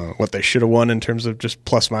should have won in terms of just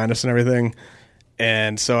plus minus and everything.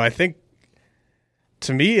 And so I think,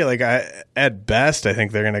 to me, at best, I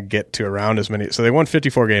think they're going to get to around as many. So they won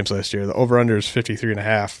 54 games last year. The over-under is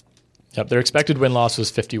 53.5. Yep, their expected win-loss was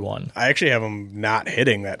 51. I actually have them not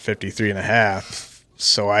hitting that 53.5.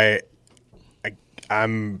 So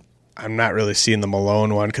I'm not really seeing the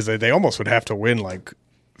Malone one because they almost would have to win like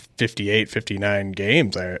 58, 59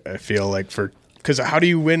 games, I feel like, because how do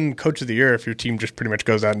you win Coach of the Year if your team just pretty much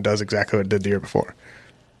goes out and does exactly what it did the year before?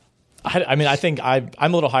 I think I'm a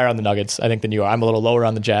little higher on the Nuggets, I think, than you are. I'm a little lower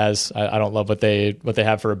on the Jazz. I don't love what they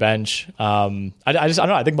have for a bench. I don't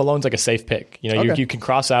know. I think Malone's like a safe pick. Okay. You can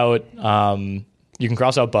cross out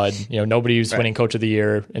Bud. Nobody's winning Coach of the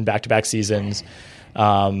Year in back-to-back seasons. But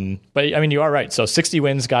I mean, you are right. So 60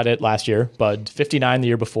 wins got it last year. Bud 59 the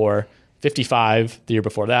year before, 55 the year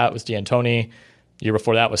before that was D'Antoni. The year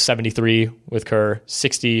before that was 73 with Kerr,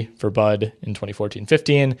 60 for Bud in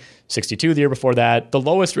 2014-15, 62 the year before that. The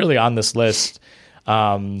lowest really on this list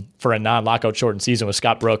for a non-lockout shortened season was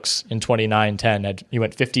Scott Brooks in 29-10. He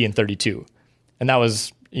went 50-32. And that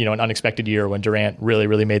was, an unexpected year when Durant really,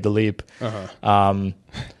 really made the leap. I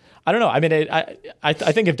don't know. I mean, I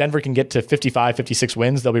think if Denver can get to 55, 56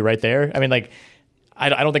 wins, they'll be right there. I mean, I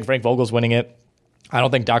don't think Frank Vogel's winning it. I don't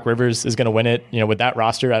think Doc Rivers is going to win it. With that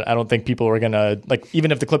roster, I don't think people are going to,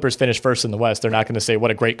 even if the Clippers finish first in the West, they're not going to say,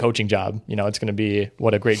 what a great coaching job. It's going to be,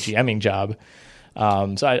 what a great GMing job.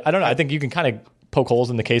 So I don't know. I think you can kind of poke holes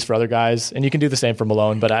in the case for other guys, and you can do the same for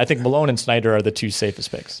Malone, but I think Malone and Snyder are the two safest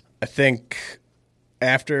picks. I think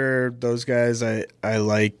after those guys, I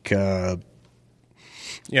like, I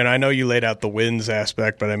know you laid out the wins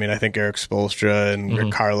aspect, but I mean, I think Eric Spoelstra and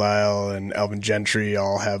Rick Carlisle and Alvin Gentry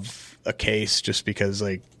all have a case just because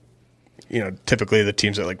typically the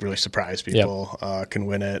teams that really surprise people can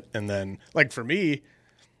win it. And then for me,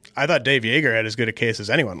 I thought Dave Yeager had as good a case as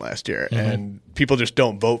anyone last year, and people just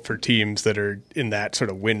don't vote for teams that are in that sort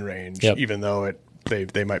of win range, even though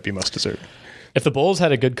they might be most deserved. If the Bulls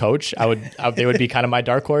had a good coach, they would be kind of my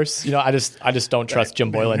dark horse. I just don't trust Jim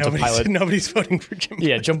Boylan to pilot. Nobody's voting for Jim Boylan.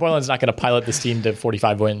 Yeah, Jim Boylan's not going to pilot this team to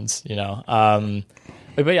 45 wins. But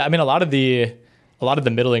yeah, I mean, a lot of the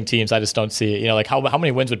middling teams, I just don't see. How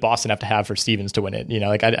many wins would Boston have to have for Stevens to win it?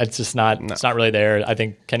 It's just not. No. It's not really there. I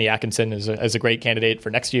think Kenny Atkinson is a great candidate for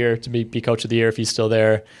next year to be Coach of the Year if he's still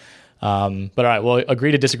there. But all right, we'll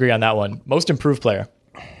agree to disagree on that one. Most improved player.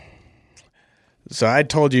 So I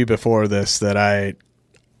told you before this that I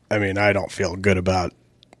don't feel good about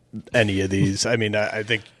any of these. I mean, I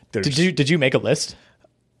think there's. Did you make a list?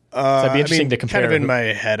 It'd be interesting to compare. Kind of in my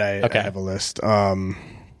head, I have a list. I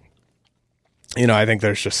think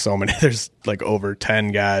there's just so many. There's over 10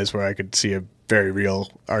 guys where I could see a very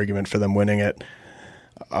real argument for them winning it.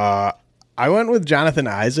 I went with Jonathan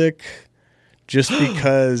Isaac just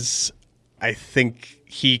because I think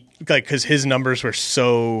because his numbers were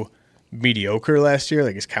so mediocre last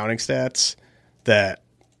year, his counting stats, that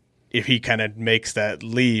if he kind of makes that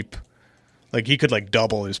leap, he could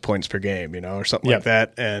double his points per game, or something like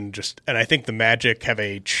that. And I think the Magic have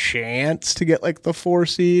a chance to get the 4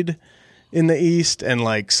 seed in the East. And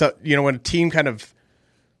when a team kind of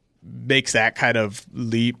makes that kind of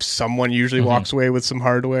leap, someone usually walks away with some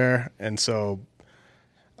hardware. And so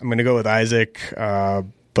I'm going to go with Isaac,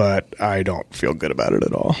 but I don't feel good about it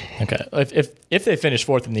at all. Okay. If they finish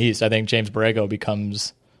 4th in the East, I think James Borrego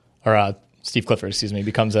becomes Steve Clifford,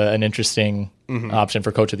 becomes an interesting option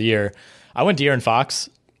for Coach of the Year. I went De'Aaron Fox.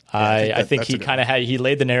 I think he kind of he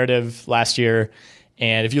laid the narrative last year.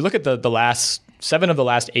 And if you look at the last 7 of the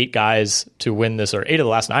last 8 guys to win this, or 8 of the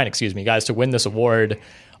last 9, guys to win this award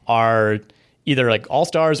are either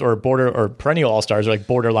all-stars or perennial all-stars, or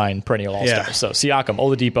borderline perennial all-stars. Yeah. So Siakam,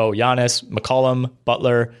 Oladipo, Giannis, McCollum,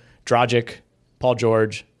 Butler, Dragic, Paul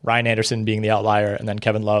George, Ryan Anderson being the outlier, and then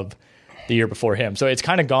Kevin Love the year before him. So it's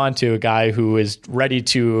kind of gone to a guy who is ready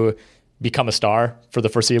to become a star for the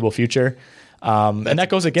foreseeable future. And that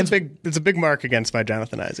goes against... It's a big mark against my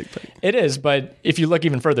Jonathan Isaac pick. It is, but if you look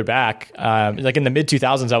even further back, in the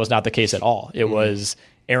mid-2000s, that was not the case at all. It was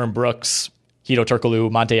Aaron Brooks, Hedo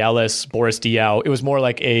Turkoglu, Monte Ellis, Boris Diaw. It was more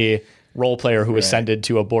like a role player who ascended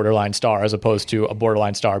to a borderline star as opposed to a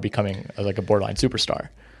borderline star becoming a borderline superstar.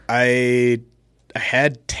 I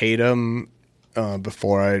had Tatum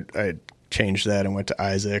before I changed that and went to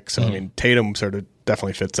Isaac. So, I mean, Tatum sort of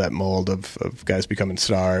definitely fits that mold of guys becoming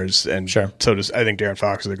stars. And sure. So does, I think De'Aaron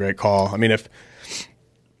Fox is a great call. I mean, if,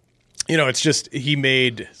 it's just he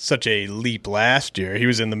made such a leap last year. He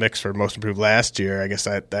was in the mix for most improved last year. I guess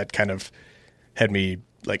that kind of had me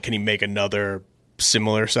like, can he make another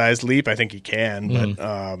similar sized leap? I think he can. But,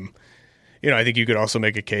 I think you could also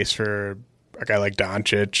make a case for a guy like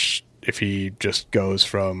Doncic if he just goes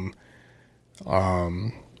from, a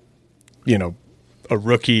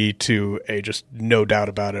rookie to a just no doubt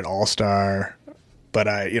about it all-star. But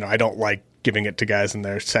I don't like giving it to guys in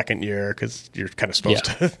their second year because you're kind of supposed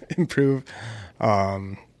to improve.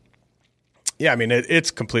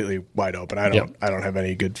 It's completely wide open. I don't have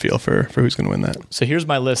any good feel for who's going to win that. So here's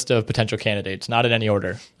my list of potential candidates, not in any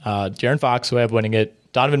order. De'Aaron Fox, who I have winning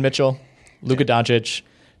it, Donovan Mitchell, Luka Doncic,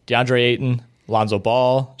 DeAndre Ayton, Lonzo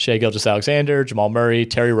Ball, Shai Gilgeous-Alexander, Jamal Murray,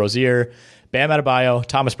 Terry Rozier, Bam Adebayo,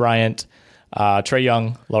 Thomas Bryant, Trae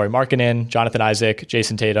Young, Lauri Markkanen, Jonathan Isaac,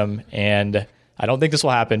 Jason Tatum, and I don't think this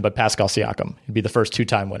will happen, but Pascal Siakam. He'd be the first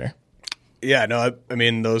two-time winner. Yeah, no, I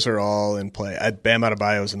mean, those are all in play. Bam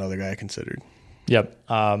Adebayo is another guy I considered. Yep.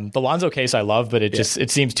 The Lonzo case I love, but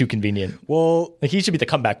it seems too convenient. Well, like he should be the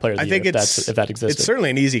comeback player of the year if that existed. It's certainly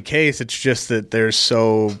an easy case. It's just that there's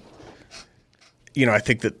so, I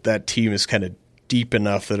think that team is kind of deep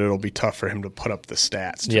enough that it'll be tough for him to put up the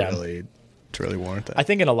stats to really warrant that. I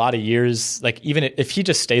think in a lot of years, like even if he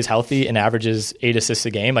just stays healthy and averages 8 assists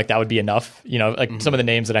a game, like that would be enough. Some of the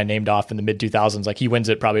names that I named off in the mid 2000s, like he wins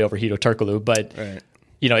it probably over Hedo Turkoglu. But right.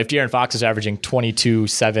 If De'Aaron Fox is averaging 22,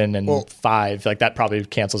 7, and 5, like that probably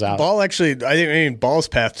cancels out. Ball actually, Ball's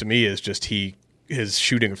path to me is just his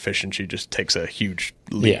shooting efficiency just takes a huge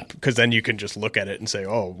leap because then you can just look at it and say,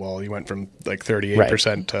 oh, well, he went from like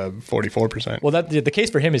 38% to 44%. Well, the case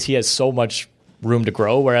for him is he has so much room to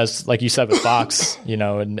grow, whereas like you said with Fox,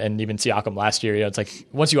 and even Siakam last year, it's like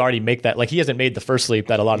once you already make that, like he hasn't made the first leap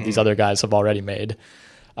that a lot of these other guys have already made.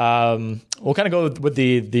 We'll kind of go with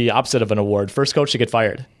the opposite of an award. First coach to get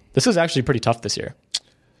fired. This is actually pretty tough this year.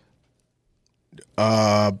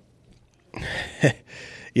 Yeah,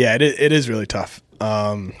 it is really tough.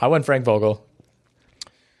 I went Frank Vogel.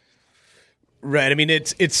 Right. I mean,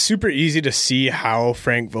 it's super easy to see how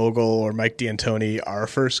Frank Vogel or Mike D'Antoni are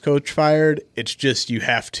first coach fired. It's just you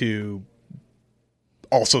have to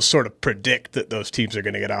also sort of predict that those teams are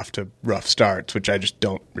going to get off to rough starts, which I just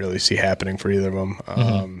don't really see happening for either of them.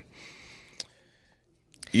 I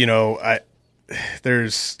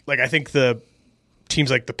think the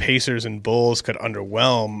teams like the Pacers and Bulls could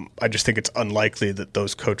underwhelm. I just think it's unlikely that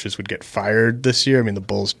those coaches would get fired this year. I mean, the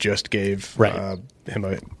Bulls just gave him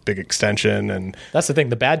a big extension, and that's the thing.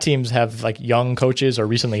 The bad teams have like young coaches or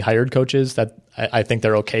recently hired coaches that I think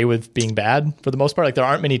they're okay with being bad for the most part. Like there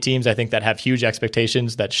aren't many teams I think that have huge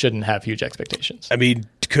expectations that shouldn't have huge expectations. I mean,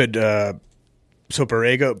 could so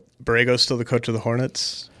Borrego's still the coach of the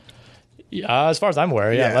Hornets? As far as I'm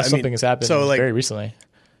aware, unless something has happened very recently.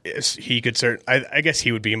 He could I guess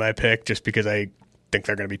he would be my pick just because I think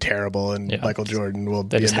they're going to be terrible and Michael Jordan will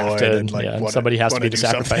be annoyed and somebody has to be the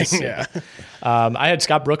sacrifice. I had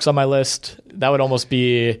Scott Brooks on my list. That would almost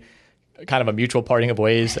be kind of a mutual parting of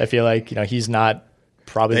ways. I feel like he's not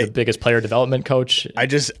probably the biggest player development coach. I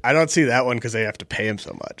don't see that one because they have to pay him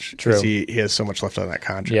so much. True, he has so much left on that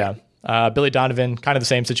contract. Yeah. Billy Donovan, kind of the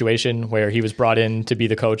same situation where he was brought in to be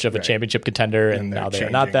the coach of a championship contender, and now they're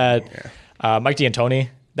not that. Yeah. Mike D'Antoni,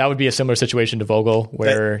 that would be a similar situation to Vogel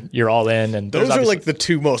where you're all in. And those are like the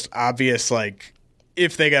two most obvious, like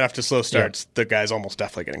if they get off to slow starts, the guy's almost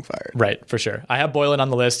definitely getting fired. Right, for sure. I have Boylan on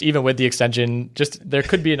the list, even with the extension. Just there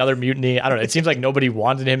could be another mutiny. I don't know. It seems like nobody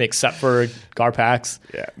wanted him except for Garpax.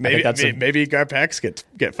 Yeah, maybe Garpax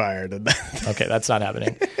get fired. Okay, that's not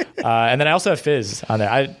happening. And then I also have Fizz on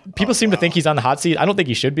there. People seem to think he's on the hot seat. I don't think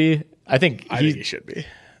he should be. I think he should be.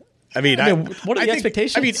 I mean, what are the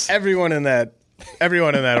expectations? I mean, everyone in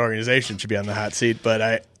that organization should be on the hot seat,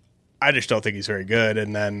 but I just don't think he's very good.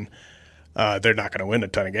 And then they're not going to win a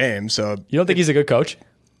ton of games. So you don't think he's a good coach?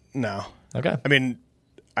 No. Okay. I mean,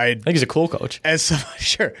 I think he's a cool coach.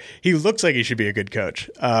 Sure, he looks like he should be a good coach,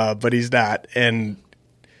 but he's not. And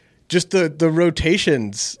just the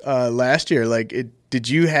rotations last year, did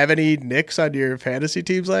you have any Knicks on your fantasy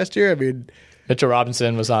teams last year? I mean, Mitchell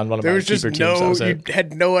Robinson was on one of my keeper teams. You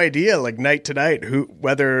had no idea, like night to night,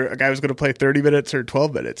 whether a guy was going to play 30 minutes or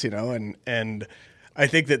 12 minutes, and I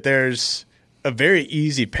think that there's a very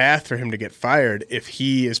easy path for him to get fired if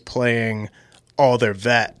he is playing all their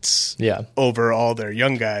vets over all their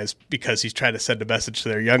young guys because he's trying to send a message to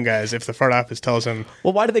their young guys. If the front office tells him,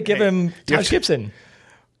 well, why did they give him Taj Gibson?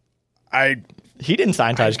 He didn't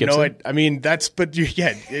sign Taj Gibson. That's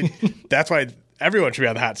why everyone should be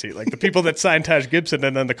on the hot seat. Like the people that signed Taj Gibson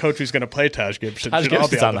and then the coach who's going to play Taj Gibson should all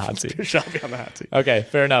be on the hot seat. Should all be on the hot seat. Okay,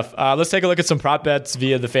 fair enough. Let's take a look at some prop bets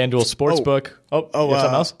via the FanDuel Sportsbook. You have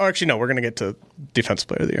something else? Actually, no. We're going to get to Defensive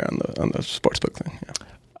Player of the Year on the Sportsbook thing. Yeah.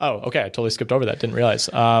 Oh, okay. I totally skipped over that. Didn't realize.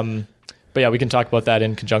 But yeah, we can talk about that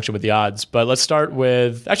in conjunction with the odds. But let's start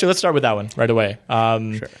with that one right away.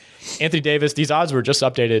 Sure. Anthony Davis, these odds were just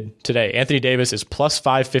updated today. Anthony Davis is plus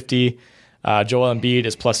 550. Joel Embiid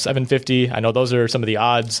is plus 750. I know those are some of the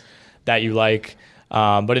odds that you like.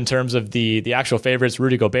 But in terms of the actual favorites,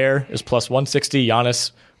 Rudy Gobert is plus 160.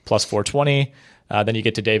 Giannis plus 420. Then you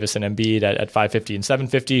get to Davis and Embiid at 550 and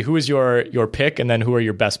 750. Who is your pick, and then who are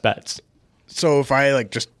your best bets? So if I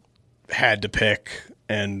just had to pick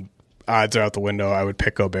and odds are out the window, I would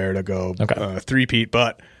pick Gobert to go three-peat.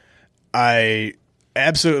 But I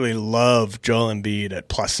absolutely love Joel Embiid at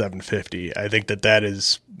plus 750. I think that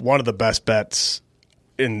is one of the best bets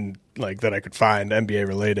in that I could find NBA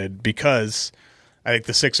related, because I think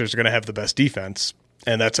the Sixers are going to have the best defense,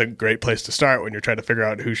 and that's a great place to start when you're trying to figure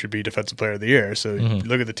out who should be Defensive Player of the Year. So you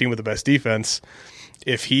look at the team with the best defense.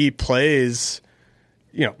 If he plays,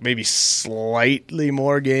 maybe slightly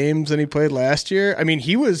more games than he played last year. I mean,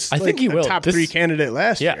 he was a top 3 candidate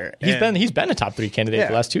last year. He's been a top 3 candidate for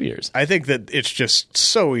the last 2 years. I think that it's just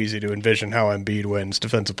so easy to envision how Embiid wins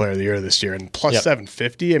Defensive Player of the Year this year, and plus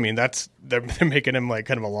 750. I mean, they're making him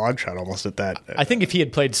kind of a long shot almost at that. I think if he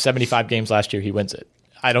had played 75 games last year, he wins it.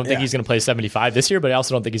 I don't think he's going to play 75 this year, but I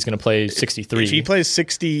also don't think he's going to play 63. If he plays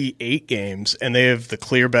 68 games and they have the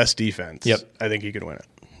clear best defense, I think he could win it.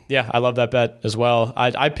 Yeah, I love that bet as well.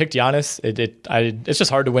 I picked Giannis. It's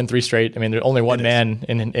just hard to win 3 straight. I mean, there's only one man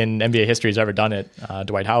in NBA history who's ever done it,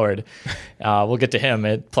 Dwight Howard. We'll get to him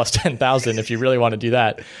at plus 10,000 if you really want to do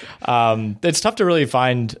that. It's tough to really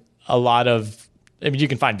find a lot of. I mean, you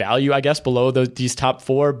can find value, I guess, below these top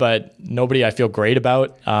 4, but nobody I feel great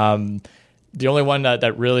about. The only one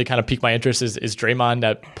that really kind of piqued my interest is Draymond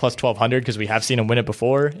at plus 1,200, because we have seen him win it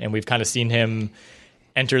before, and we've kind of seen him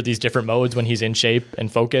enter these different modes when he's in shape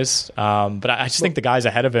and focus. But I just think the guys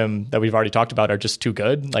ahead of him that we've already talked about are just too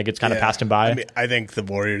good. It's kind of passed him by. I mean, I think the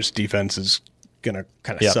Warriors' defense is going to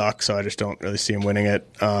kind of suck, so I just don't really see him winning it.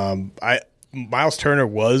 Miles Turner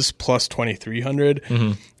was plus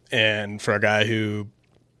 2,300, and for a guy who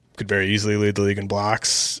could very easily lead the league in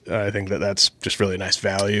blocks, I think that's just really nice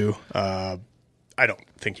value. I don't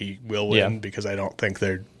think he will win because I don't think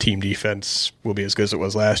their team defense will be as good as it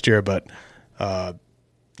was last year, but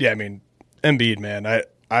I mean, Embiid, man, I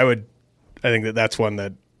think that's one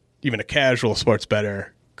that even a casual sports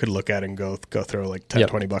bettor could look at and go throw like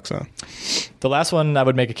 $10-20 on. The last one I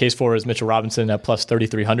would make a case for is Mitchell Robinson at plus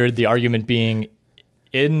 3,300. The argument being,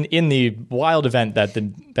 in the wild event that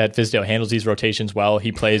Fizdale handles these rotations well,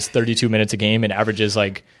 he plays 32 minutes a game and averages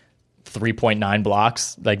 3.9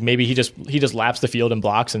 blocks. Maybe he just laps the field in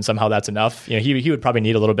blocks, and somehow that's enough. He would probably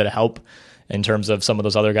need a little bit of help in terms of some of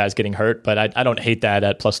those other guys getting hurt, but I don't hate that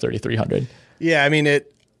at plus 3,300. Yeah, I mean,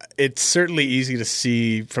 it's certainly easy to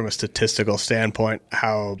see from a statistical standpoint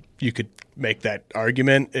how you could make that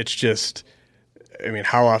argument. It's just, I mean,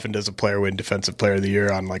 how often does a player win Defensive Player of the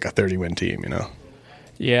Year on a 30-win team,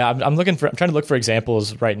 Yeah, I'm trying to look for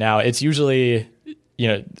examples right now. It's usually,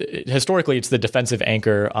 historically, it's the defensive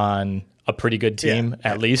anchor on a pretty good team,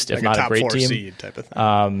 at least, if not a great team. Seed type of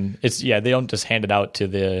thing. They don't just hand it out to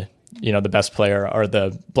the best player or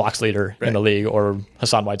the blocks leader in the league, or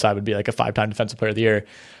Hassan Whiteside would be a 5-time Defensive Player of the Year.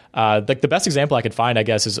 The best example I could find, I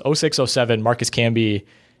guess, is 06-07. Marcus Camby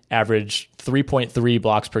averaged 3.3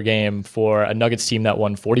 blocks per game for a Nuggets team that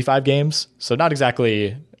won 45 games. So not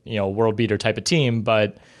exactly world beater type of team,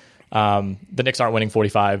 but the Knicks aren't winning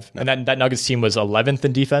 45. And that Nuggets team was 11th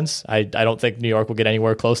in defense. I don't think New York will get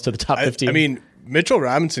anywhere close to the top 15. I mean, Mitchell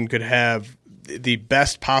Robinson could have the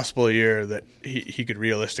best possible year that he could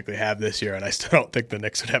realistically have this year, and I still don't think the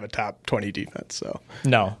Knicks would have a top 20 defense. So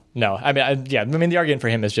no. I mean, the argument for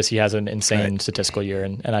him is just he has an insane statistical year,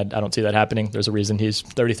 and I don't see that happening. There's a reason he's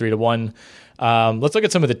 33-1. Let's look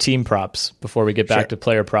at some of the team props before we get back to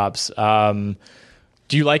player props.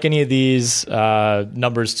 Do you like any of these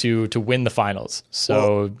numbers to win the finals?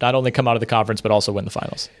 So not only come out of the conference, but also win the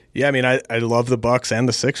finals. Yeah, I mean, I love the Bucks and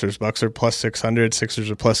the Sixers. Bucks are plus 600, Sixers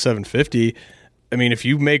are plus 750. I mean, if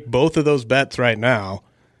you make both of those bets right now,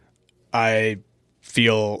 I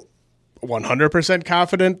feel 100%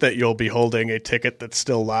 confident that you'll be holding a ticket that's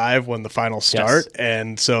still live when the finals start. Yes.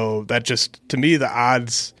 And so that just, to me, the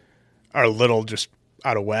odds are a little just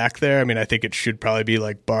out of whack there. I mean, I think it should probably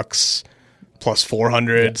be Bucks plus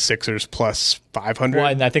 400, Sixers plus 500. Well,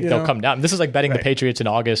 and I think they'll come down. This is like betting the Patriots in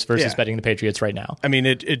August versus Yeah. betting the Patriots right now. I mean,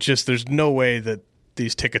 it just, there's no way that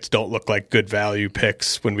these tickets don't look like good value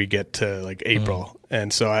picks when we get to like April.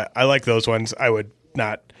 And so I like those ones. I would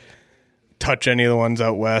not touch any of the ones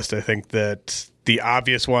out west. I think that the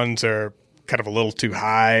obvious ones are kind of a little too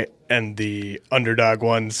high, and the underdog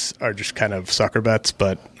ones are just kind of sucker bets.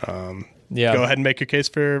 But go ahead and make your case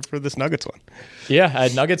for this Nuggets one. Yeah, I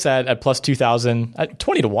had Nuggets at plus 2,000,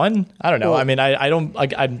 20-1. I don't know. Well, I mean, I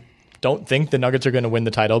don't think the Nuggets are going to win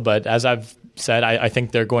the title, but as I've said, I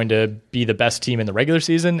think they're going to be the best team in the regular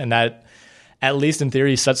season, and that, at least in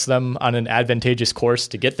theory, sets them on an advantageous course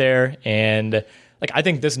to get there. And like, I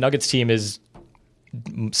think this Nuggets team is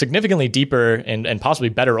significantly deeper and possibly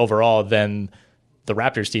better overall than the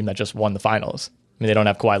Raptors team that just won the finals. I mean, they don't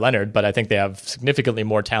have Kawhi Leonard, but I think they have significantly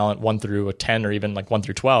more talent 1 through 10 or even like 1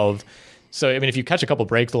 through 12. So, I mean, if you catch a couple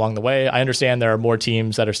breaks along the way, I understand there are more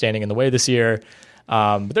teams that are standing in the way this year.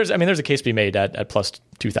 But there's a case to be made at plus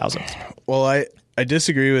 2,000. Well, I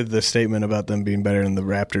disagree with the statement about them being better than the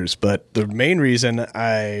Raptors, but the main reason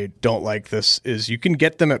I don't like this is you can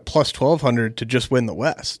get them at plus 1,200 to just win the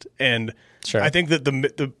West. And Sure. I think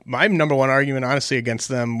that my number one argument, honestly, against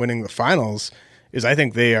them winning the finals is I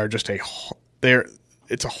think they are just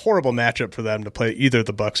it's a horrible matchup for them to play either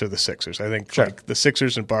the Bucks or the Sixers. I think like the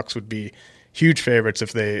Sixers and Bucks would be huge favorites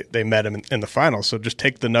if they met them in the finals. So just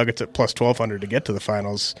take the Nuggets at plus 1,200 to get to the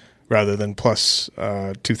finals rather than plus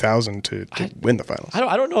 2,000 to win the finals.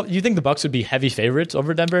 I don't know. You think the Bucks would be heavy favorites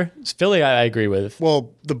over Denver? Philly, I agree with.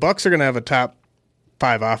 Well, the Bucks are going to have a top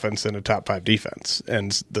 5 offense and a top 5 defense,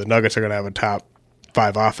 and the Nuggets are going to have a top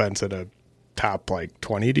 5 offense and a top like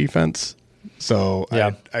 20 defense. So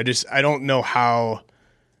yeah. I don't know how,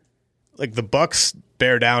 like, the Bucks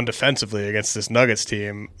bear down defensively against this Nuggets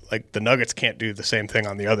team. Like, the Nuggets can't do the same thing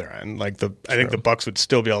on the other end. Like, I think the Bucks would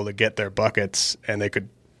still be able to get their buckets, and they could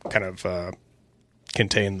kind of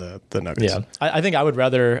contain the Nuggets. Yeah, I think I would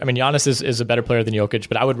rather. I mean, Giannis is a better player than Jokic,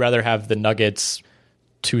 but I would rather have the Nuggets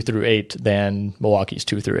 2 through 8 than Milwaukee's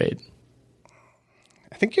 2 through 8.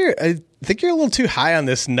 I think you're a little too high on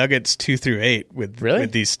this Nuggets 2 through 8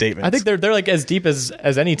 with these statements. I think they're like as deep as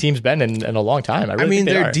any team's been in a long time. I mean,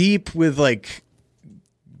 they're deep with like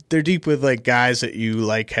guys that you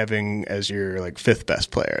like having as your like 5th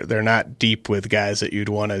best player. They're not deep with guys that you'd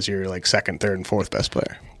want as your like 2nd, 3rd, and 4th best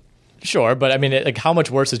player. Sure, but I mean, like, how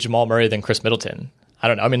much worse is Jamal Murray than Chris Middleton? I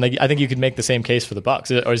don't know. I mean, like, I think you could make the same case for the Bucks.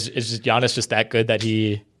 Or is Giannis just that good that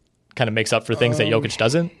he kind of makes up for things that Jokic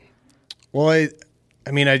doesn't? Well, I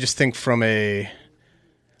mean, I just think from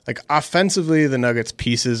offensively, the Nuggets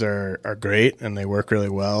pieces are great and they work really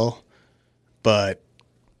well. But,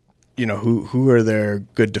 you know, who are their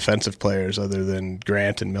good defensive players other than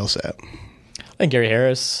Grant and Millsap? I think Gary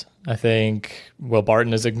Harris. I think Will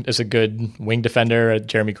Barton is a good wing defender.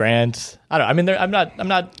 Jeremy Grant. I don't know. I mean, I'm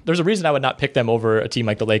not. There's a reason I would not pick them over a team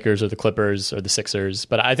like the Lakers or the Clippers or the Sixers.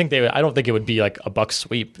 But I think I don't think it would be like a Bucks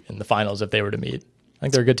sweep in the finals if they were to meet. I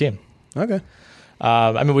think they're a good team. Okay.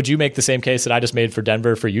 I mean, would you make the same case that I just made for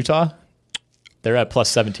Denver for Utah? They're at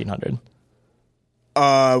plus 1,700.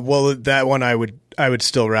 Well, that one I would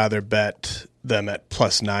still rather bet them at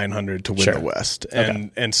plus 900 to win the West,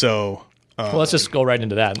 and so. Well, let's just go right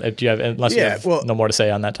into that. Do you have, unless you have no more to say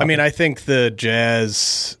on that topic? I mean, I think the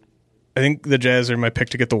Jazz are my pick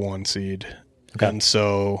to get the 1 seed. Okay. And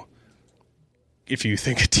so if you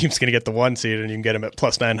think a team's going to get the 1 seed and you can get them at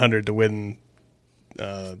plus 900 to win,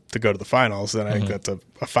 to go to the finals, then I think that's a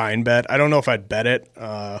fine bet. I don't know if I'd bet it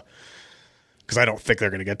because I don't think they're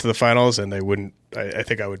going to get to the finals, and they wouldn't. I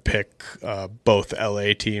think I would pick both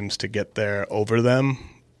LA teams to get there over them.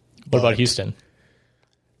 What about Houston?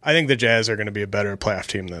 I think the Jazz are going to be a better playoff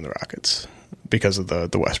team than the Rockets because of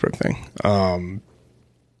the Westbrook thing.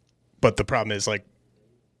 But the problem is, like,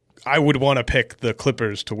 I would want to pick the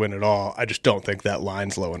Clippers to win it all. I just don't think that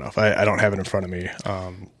line's low enough. I don't have it in front of me.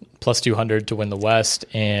 Plus 200 to win the West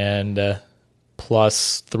and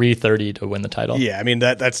plus 330 to win the title. Yeah, I mean,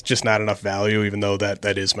 that's just not enough value, even though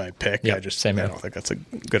that is my pick. Yep, I don't think that's a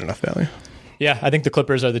good enough value. Yeah, I think the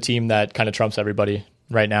Clippers are the team that kind of trumps everybody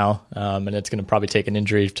right now, and it's going to probably take an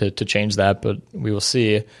injury to change that, but we will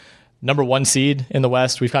see. Number 1 seed in the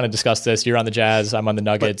West, we've kind of discussed this. You're on the Jazz, I'm on the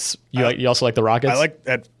Nuggets. You also like the Rockets? I like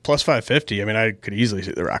at plus 550. I mean, I could easily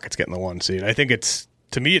see the Rockets getting the 1 seed. I think it's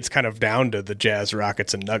kind of down to the Jazz,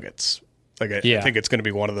 Rockets, and Nuggets. Like, I think it's going to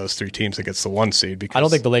be one of those 3 teams that gets the 1 seed. Because I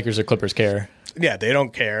don't think the Lakers or Clippers care. Yeah, they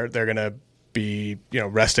don't care. They're going to be,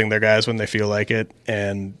 resting their guys when they feel like it,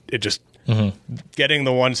 and it just getting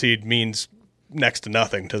the 1 seed means next to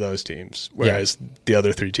nothing to those teams, whereas the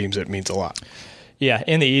other 3 teams, it means a lot. Yeah,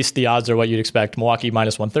 in the East, the odds are what you'd expect. Milwaukee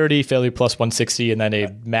minus 130, Philly plus 160, and then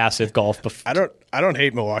a massive golf. I don't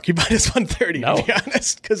hate Milwaukee minus 130 to be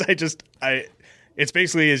honest, because it's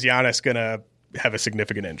basically, is Giannis gonna have a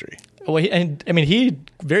significant injury? Well, he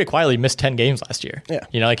very quietly missed 10 games last year. Yeah,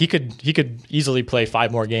 like he could easily play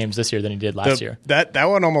 5 more games this year than he did last year. That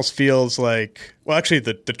one almost feels like, well, actually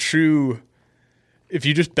the true. If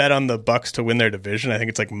you just bet on the Bucks to win their division, I think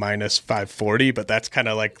it's like minus 540, but that's kind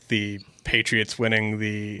of like the Patriots winning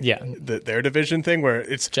their division thing, where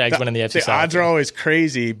it's Jags winning the AFC South. The odds are always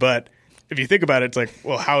crazy, but if you think about it, it's like,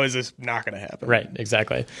 well, how is this not going to happen? Right,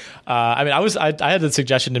 exactly. I had the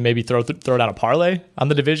suggestion to maybe throw down a parlay on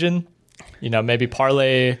the division. Maybe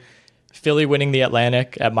parlay Philly winning the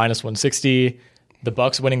Atlantic at minus 160, the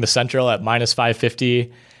Bucks winning the Central at minus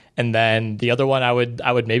 550. And then the other one I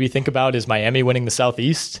would maybe think about is Miami winning the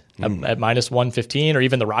Southeast at minus 115, or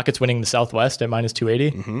even the Rockets winning the Southwest at minus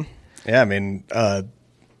 280. Mm-hmm. Yeah, I mean, I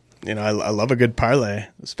love a good parlay,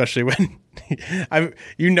 especially when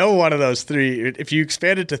one of those three. If you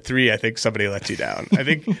expand it to 3, I think somebody lets you down. I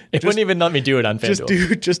think it wouldn't even let me do it on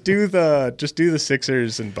FanDuel. Just do the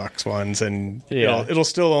Sixers and Bucks ones, and it'll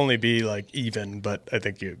still only be like even, but I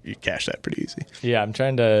think you cash that pretty easy. Yeah, I'm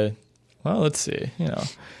trying to. Well, let's see.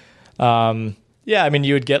 I mean,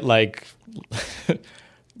 you would get like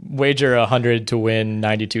wager $100 to win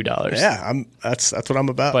 $92. Yeah, that's what I'm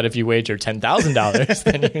about. But if you wager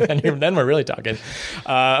 $10,000, then we're really talking.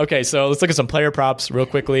 Okay, so let's look at some player props real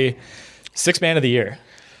quickly. 6th man of the year.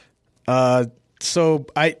 So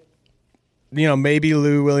maybe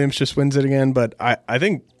Lou Williams just wins it again, but I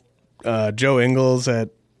think Joe Ingles at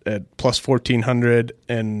plus 1,400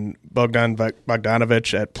 and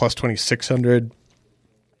Bogdanovich at plus 2,600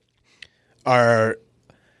 are,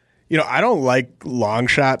 I don't like long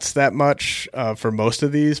shots that much for most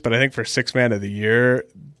of these, but I think for 6th man of the year,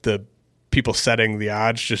 the people setting the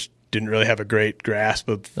odds just didn't really have a great grasp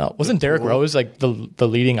of. No, wasn't Derrick Rose like the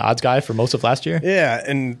leading odds guy for most of last year? Yeah,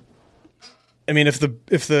 and I mean, if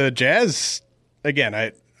the Jazz, again,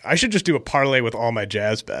 I should just do a parlay with all my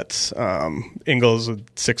Jazz bets. Ingles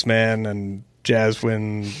with 6th man and Jazz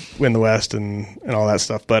win the West and all that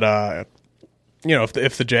stuff. But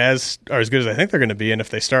if the Jazz are as good as I think they're going to be, and if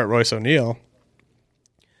they start Royce O'Neal,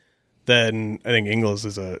 then I think Ingles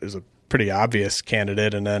is a pretty obvious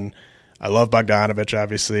candidate. And then I love Bogdanovich,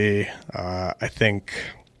 obviously. I think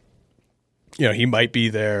he might be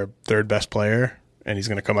their 3rd best player, and he's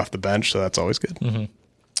going to come off the bench, so that's always good. Mm-hmm.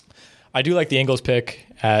 I do like the Ingles pick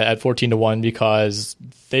at 14-1 because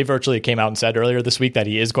they virtually came out and said earlier this week that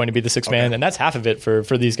he is going to be the 6th man, and that's half of it for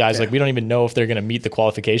these guys. Yeah. Like, we don't even know if they're going to meet the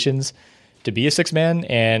qualifications to be a 6th man.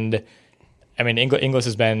 And I mean, Ingles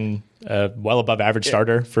has been a well above average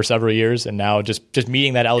starter for several years, and now just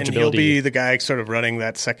meeting that eligibility. And he'll be the guy sort of running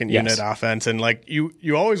that second unit offense. And like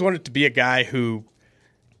you always want it to be a guy who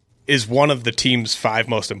is one of the team's 5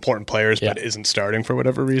 most important players, but isn't starting for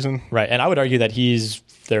whatever reason. Right. And I would argue that he's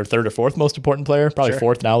their 3rd or 4th most important player, probably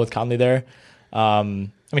 4th now with Conley there. I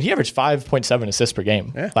mean, he averaged 5.7 assists per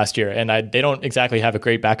game last year, and they don't exactly have a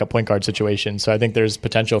great backup point guard situation. So I think there's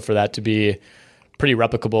potential for that to be pretty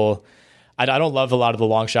replicable. I don't love a lot of the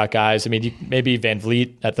long shot guys. I mean, maybe Van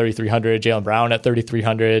Vliet at 3,300, Jaylen Brown at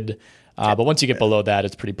 3,300. But once you get below that,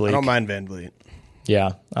 it's pretty bleak. I don't mind Van Vliet.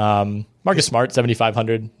 Yeah. Marcus Smart,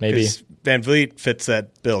 7,500, maybe. Van Vliet fits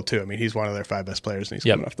that bill, too. I mean, he's one of their 5 best players, and he's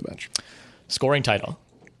coming off the bench. Scoring title.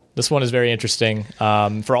 This one is very interesting.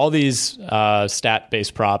 For all these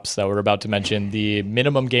stat-based props that we're about to mention, the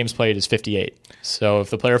minimum games played is 58. So if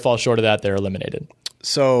the player falls short of that, they're eliminated.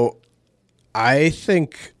 So I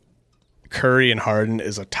think Curry and Harden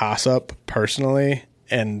is a toss-up personally,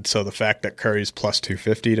 and so the fact that Curry's plus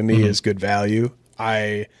 250 to me is good value.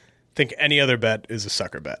 I think any other bet is a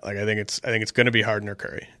sucker bet. Like I think it's going to be Harden or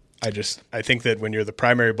Curry. I think that when you're the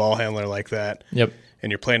primary ball handler like that,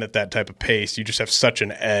 and you're playing at that type of pace, you just have such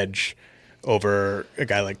an edge over a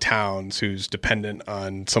guy like Towns who's dependent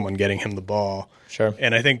on someone getting him the ball. Sure.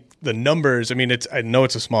 And I think the numbers, I mean, I know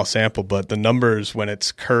it's a small sample, but the numbers when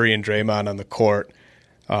it's Curry and Draymond on the court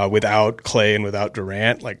without Clay and without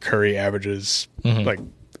Durant, like Curry averages like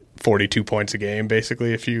 42 points a game,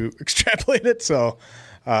 basically, if you extrapolate it. So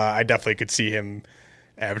I definitely could see him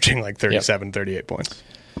averaging like 37, 38 points.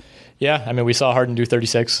 Yeah, I mean, we saw Harden do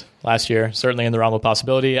 36 last year, certainly in the realm of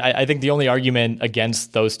possibility. I think the only argument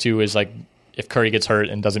against those two is like if Curry gets hurt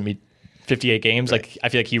and doesn't meet 58 games, like I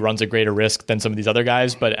feel like he runs a greater risk than some of these other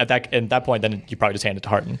guys. But at that point, then you probably just hand it to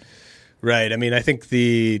Harden. Right. I mean, I think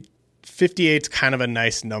the 58 is kind of a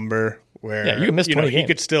nice number where you can miss 20 games. He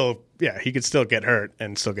could still get hurt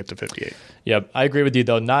and still get to 58. Yep, I agree with you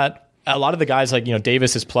though. Not a lot of the guys like,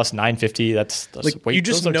 Davis is plus 950. That's like way, you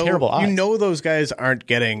just those are know terrible odds. those guys aren't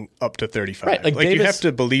getting up to 35. Right, like you Davis, have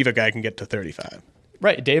to believe a guy can get to 35.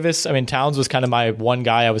 Right, Davis. I mean, Towns was kind of my one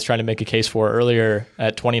guy I was trying to make a case for earlier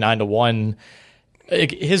at 29-1.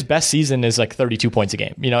 His best season is like 32 points a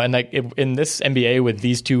game, and like in this NBA with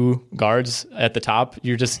these two guards at the top,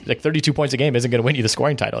 you're just like 32 points a game isn't going to win you the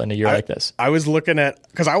scoring title in a year like this. I was looking at,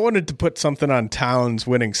 because I wanted to put something on Towns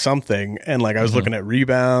winning something, and like I was looking at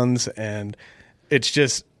rebounds, and it's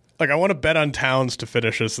just like I want to bet on Towns to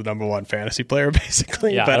finish as the number one fantasy player,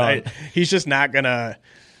 basically. Yeah, but he's just not gonna.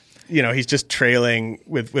 He's just trailing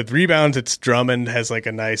with rebounds. It's Drummond has like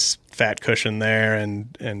a nice fat cushion there,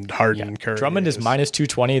 and Harden. Curry Drummond is minus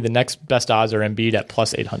 220. The next best odds are Embiid at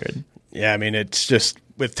plus 800. Yeah, I mean, it's just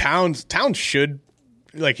with Towns. Towns should,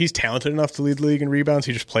 like, he's talented enough to lead the league in rebounds.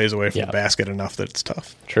 He just plays away from the basket enough that it's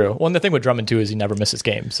tough. True. Well, and the thing with Drummond too is he never misses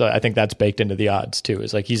games, so I think that's baked into the odds too.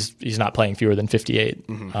 Is like he's not playing fewer than 58.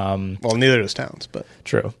 Well, neither does Towns, but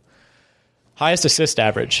true. Highest assist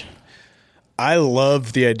average. I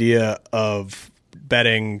love the idea of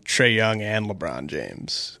betting Trae Young and LeBron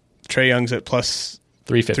James. Trae Young's at plus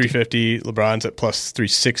 350, LeBron's at plus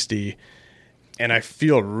 360, and I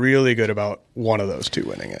feel really good about one of those two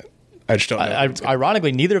winning it. I just don't know.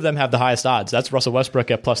 Ironically, neither of them have the highest odds. That's Russell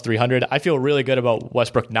Westbrook at plus 300. I feel really good about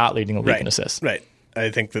Westbrook not leading the league in assists. Right.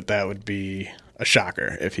 I think that would be a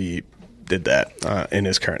shocker if he did that in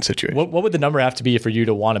his current situation. What would the number have to be for you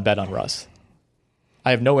to want to bet on Russ? I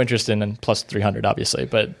have no interest in plus 300, obviously,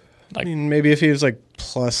 but like, I mean, maybe if he was like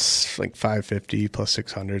plus like 550, plus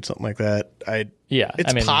 600, something like that.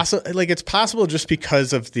 It's possible. Like it's possible just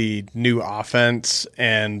because of the new offense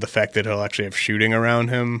and the fact that he'll actually have shooting around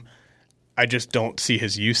him. I just don't see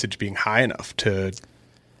his usage being high enough to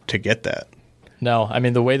get that. No, I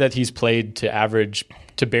mean the way that he's played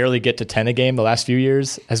to barely get to 10 a game the last few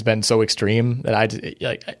years has been so extreme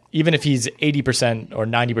that even if he's 80% or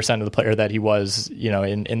 90% of the player that he was,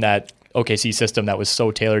 in that OKC system that was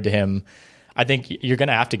so tailored to him, I think you're going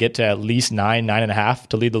to have to get to at least 9.5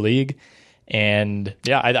 to lead the league. And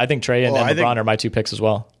yeah, I think Trae and LeBron are my two picks as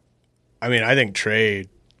well. I mean, I think Trae,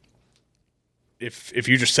 if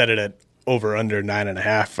you just set it at over under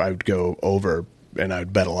 9.5, I would go over and I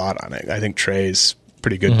would bet a lot on it. I think Trae's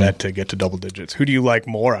pretty good bet to get to double digits. Who do you like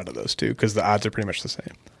more out of those two? Because the odds are pretty much the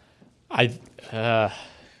same. I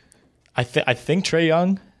think Trae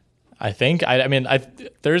Young.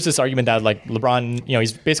 There's this argument that like LeBron,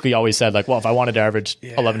 he's basically always said like, well, if I wanted to average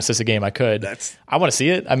 11 assists a game, I could. I want to see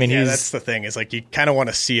it. I mean, that's the thing is like you kind of want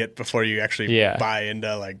to see it before you actually buy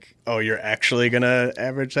into like, oh, you're actually gonna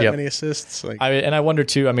average that many assists. Like, I wonder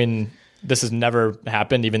too. I mean, this has never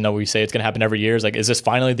happened, even though we say it's going to happen every year. It's like, is this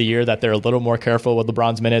finally the year that they're a little more careful with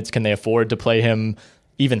LeBron's minutes? Can they afford to play him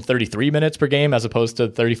even 33 minutes per game as opposed to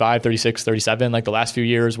 35, 36, 37 like the last few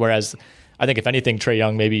years? Whereas I think if anything, Trae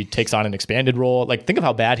Young maybe takes on an expanded role. Like think of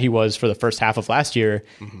how bad he was for the first half of last year,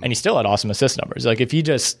 and he still had awesome assist numbers. Like if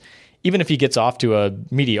even if he gets off to a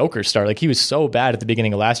mediocre start, like he was so bad at the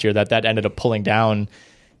beginning of last year that ended up pulling down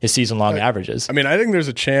his season-long averages. I mean, I think there's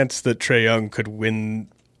a chance that Trae Young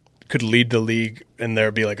could lead the league and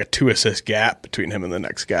there'd be like a 2-assist gap between him and the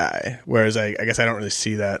next guy. Whereas I guess I don't really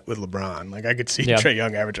see that with LeBron. Like I could see Trae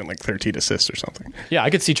Young averaging like 13 assists or something. Yeah, I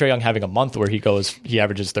could see Trae Young having a month where he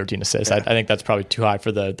averages 13 assists. Yeah. I think that's probably too high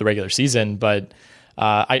for the regular season, but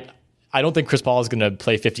I don't think Chris Paul is going to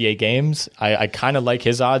play 58 games. I kind of like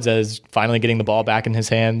his odds as finally getting the ball back in his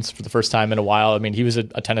hands for the first time in a while. I mean, he was a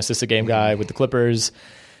 10 assists a game guy with the Clippers.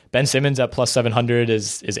 Ben Simmons at plus 700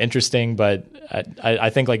 is interesting, but I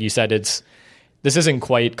think, like you said, this isn't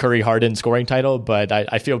quite Curry Harden scoring title, but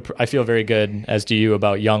I feel very good, as do you,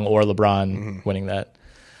 about Young or LeBron winning that.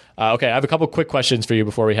 Okay, I have a couple quick questions for you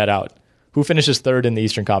before we head out. Who finishes third in the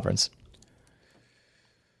Eastern Conference?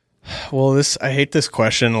 Well, I hate this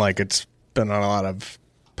question. Like it's been on a lot of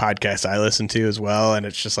podcasts I listen to as well, and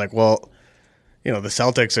it's just like, well, the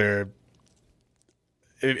Celtics are.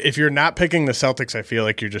 If you're not picking the Celtics, I feel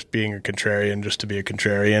like you're just being a contrarian just to be a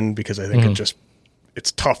contrarian, because I think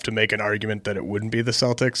it's tough to make an argument that it wouldn't be the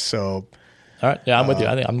Celtics. So, all right, yeah, I'm with you.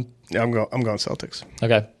 I'm going Celtics.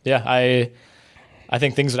 Okay, yeah, I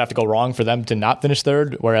think things would have to go wrong for them to not finish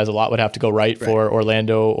third, whereas a lot would have to go right for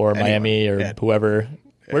Orlando or Miami or whoever.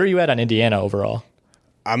 Yeah. Where are you at on Indiana overall?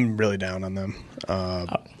 I'm really down on them.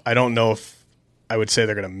 I don't know if I would say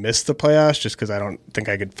they're going to miss the playoffs, just because I don't think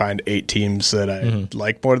I could find 8 teams that I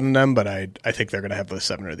like more than them, but I think they're going to have the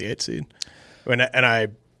 7 or the 8 seed. We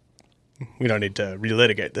don't need to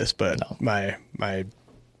relitigate this, but my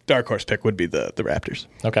dark horse pick would be the Raptors.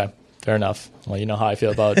 Okay. Fair enough. Well, you know how I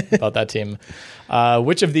feel about that team.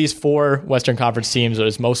 Which of these 4 Western Conference teams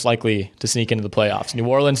is most likely to sneak into the playoffs? New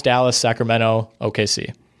Orleans, Dallas, Sacramento,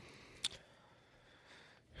 OKC.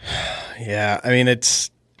 Yeah, I mean it's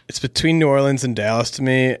between New Orleans and Dallas to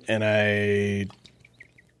me, and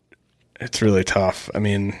it's really tough. I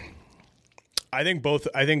mean, I think both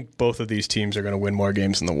of these teams are going to win more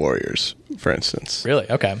games than the Warriors, for instance. Really?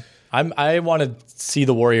 Okay. I want to see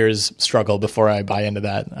the Warriors struggle before I buy into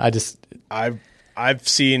that. I've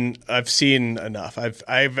seen enough.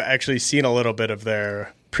 I've actually seen a little bit of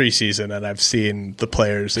their preseason, and I've seen the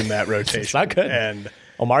players in that rotation. It's not good. And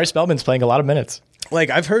Omari Spellman's playing a lot of minutes. Like,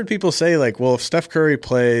 I've heard people say, like, well, if Steph Curry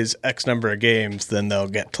plays X number of games, then they'll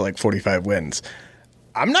get to like 45 wins.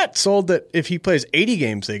 I'm not sold that if he plays 80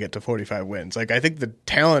 games, they get to 45 wins. Like, I think the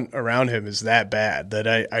talent around him is that bad that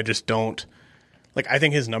I just don't. Like, I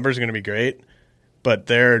think his numbers are going to be great, but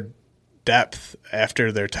their depth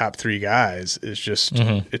after their top 3 guys is just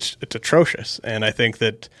it's atrocious. And I think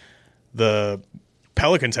that the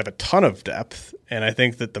Pelicans have a ton of depth, and I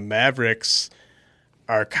think that the Mavericks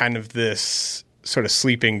are kind of this sort of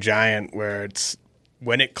sleeping giant where it's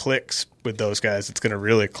when it clicks with those guys, it's going to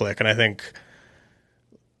really click. And I think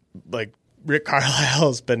like Rick Carlisle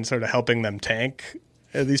has been sort of helping them tank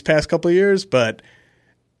these past couple of years, but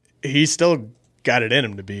he's still got it in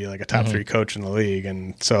him to be like a top 3 coach in the league.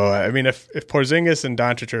 And so, I mean, if Porzingis and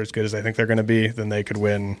Doncic are as good as I think they're going to be, then they could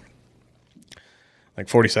win like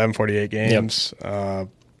 47, 48 games. Yep.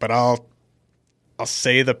 But I'll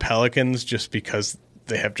say the Pelicans just because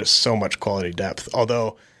they have just so much quality depth.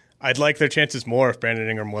 Although I'd like their chances more if Brandon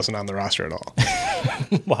Ingram wasn't on the roster at all.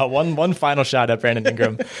 Wow, one final shot at Brandon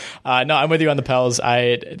Ingram. No, I'm with you on the Pels.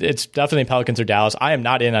 It's definitely Pelicans or Dallas. I am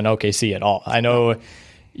not in on OKC at all. I know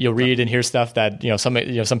you'll read and hear stuff that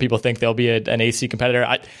some people think they'll be an AC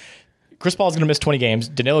competitor. Chris Paul's going to miss 20 games.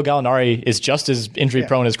 Danilo Gallinari is just as injury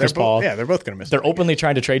prone as Chris Paul. Yeah, they're both going to miss. They're openly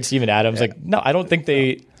trying to trade Steven Adams. Yeah. Like, no, I don't think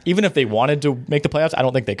they. Even if they wanted to make the playoffs, I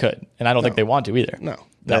don't think they could, and I don't think they want to either. No.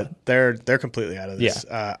 They're completely out of this.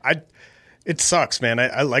 Yeah. It sucks, man.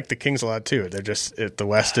 I like the Kings a lot too. They're just the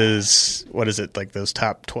West is what is it like those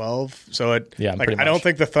top 12? So I don't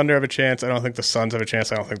think the Thunder have a chance. I don't think the Suns have a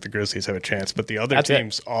chance. I don't think the Grizzlies have a chance. But the other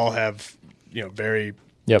teams all have very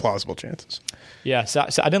plausible chances. Yeah, so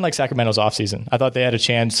I didn't like Sacramento's offseason. I thought they had a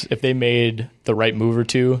chance if they made the right move or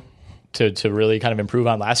two to really kind of improve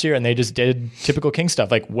on last year, and they just did typical Kings stuff,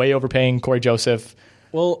 like way overpaying Corey Joseph.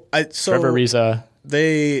 Well, Trevor Ariza.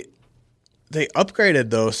 They upgraded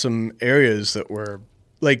though some areas that were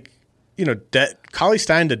like Cauley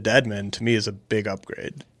Stein to Dedmon to me is a big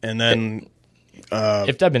upgrade, and then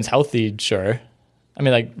if Dedmon's healthy, sure. I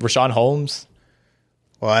mean, like Rashawn Holmes.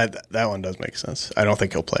 Well, that one does make sense. I don't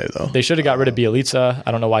think he'll play, though. They should have got rid of Bielitsa.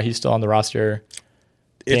 I don't know why he's still on the roster.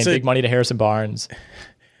 Paying big money to Harrison Barnes.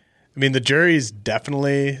 I mean, the jury's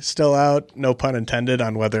definitely still out, no pun intended,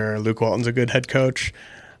 on whether Luke Walton's a good head coach.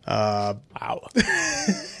 Wow.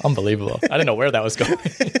 Unbelievable. I didn't know where that was going.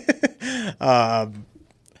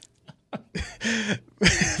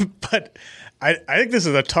 But I think this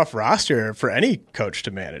is a tough roster for any coach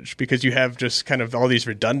to manage because you have just kind of all these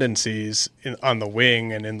redundancies on the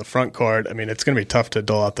wing and in the front court. I mean, it's going to be tough to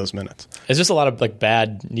dole out those minutes. It's just a lot of like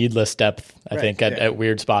bad, needless depth, I think, at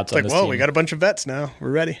weird spots on this team. We got a bunch of vets now.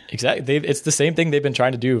 We're ready. Exactly. It's the same thing they've been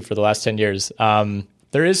trying to do for the last 10 years.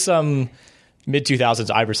 There is some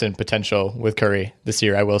mid-2000s Iverson potential with Curry this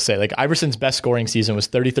year, I will say. Like Iverson's best scoring season was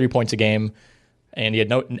 33 points a game, and he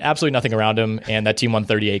had absolutely nothing around him, and that team won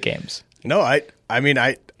 38 games. No, I mean,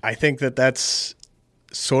 I think that's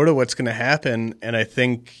sort of what's going to happen, and I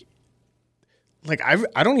think, like,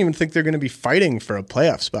 I don't even think they're going to be fighting for a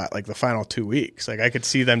playoff spot like the final 2 weeks. Like, I could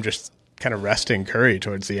see them just kind of resting Curry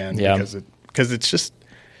towards the end because it's just.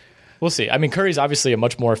 We'll see. I mean, Curry's obviously a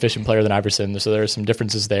much more efficient player than Iverson, so there are some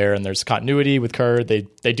differences there, and there's continuity with Kerr. They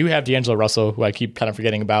do have D'Angelo Russell, who I keep kind of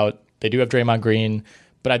forgetting about. They do have Draymond Green.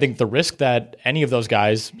 But I think the risk that any of those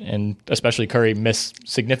guys, and especially Curry, miss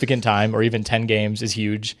significant time or even 10 games is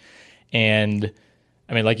huge. And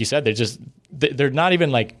I mean, like you said, they're not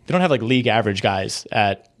even like, they don't have like league average guys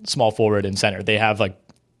at small forward and center. They have like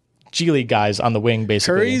G League guys on the wing,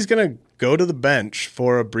 basically. Curry's going to go to the bench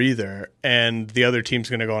for a breather, and the other team's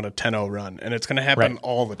going to go on a 10-0 run. And it's going to happen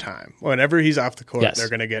all the time. Whenever he's off the court, they're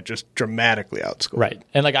going to get just dramatically outscored. Right.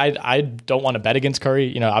 And like, I don't want to bet against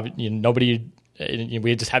Curry. Nobody.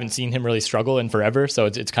 We just haven't seen him really struggle in forever, so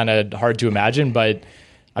it's kind of hard to imagine. But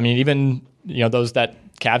I mean, even that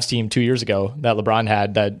Cavs team 2 years ago that LeBron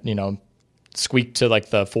had that squeaked to like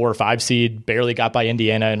the 4 or 5 seed, barely got by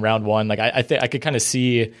Indiana in round 1. Like I could kind of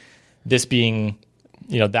see this being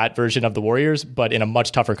that version of the Warriors, but in a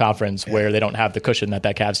much tougher conference where they don't have the cushion that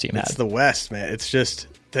Cavs team has. It's the West, man. It's just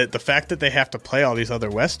the fact that they have to play all these other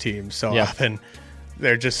West teams so often,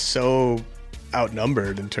 they're just so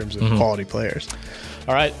outnumbered in terms of quality players.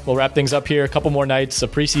 All right, we'll wrap things up here. A couple more nights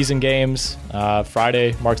of preseason games.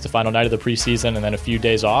 Friday marks the final night of the preseason, and then a few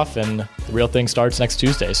days off, and the real thing starts next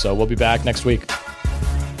Tuesday. So we'll be back next week.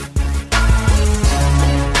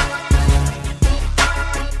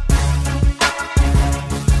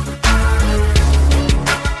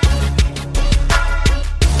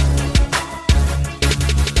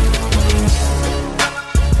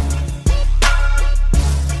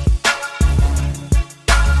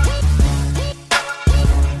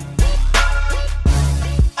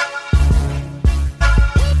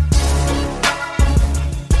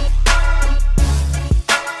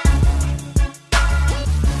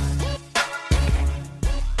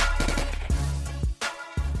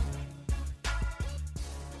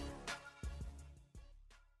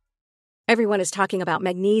 Everyone is talking about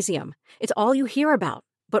magnesium. It's all you hear about.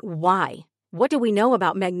 But why? What do we know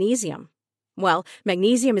about magnesium? Well,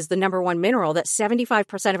 magnesium is the number one mineral that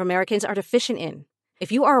 75% of Americans are deficient in.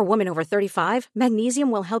 If you are a woman over 35, magnesium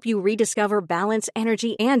will help you rediscover balance,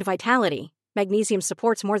 energy, and vitality. Magnesium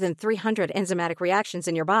supports more than 300 enzymatic reactions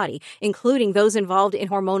in your body, including those involved in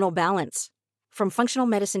hormonal balance. From functional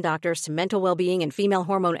medicine doctors to mental well-being and female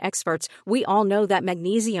hormone experts, we all know that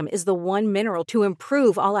magnesium is the one mineral to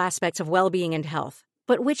improve all aspects of well-being and health.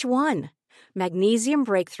 But which one? Magnesium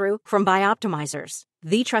Breakthrough from Bioptimizers,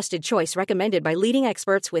 the trusted choice recommended by leading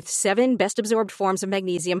experts with 7 best-absorbed forms of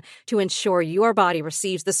magnesium to ensure your body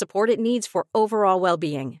receives the support it needs for overall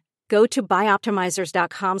well-being. Go to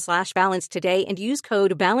bioptimizers.com/balance today and use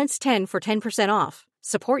code BALANCE10 for 10% off.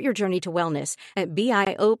 Support your journey to wellness at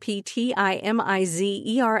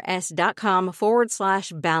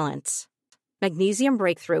bioptimizers.com/balance. Magnesium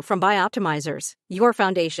Breakthrough from Bioptimizers, your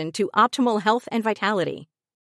foundation to optimal health and vitality.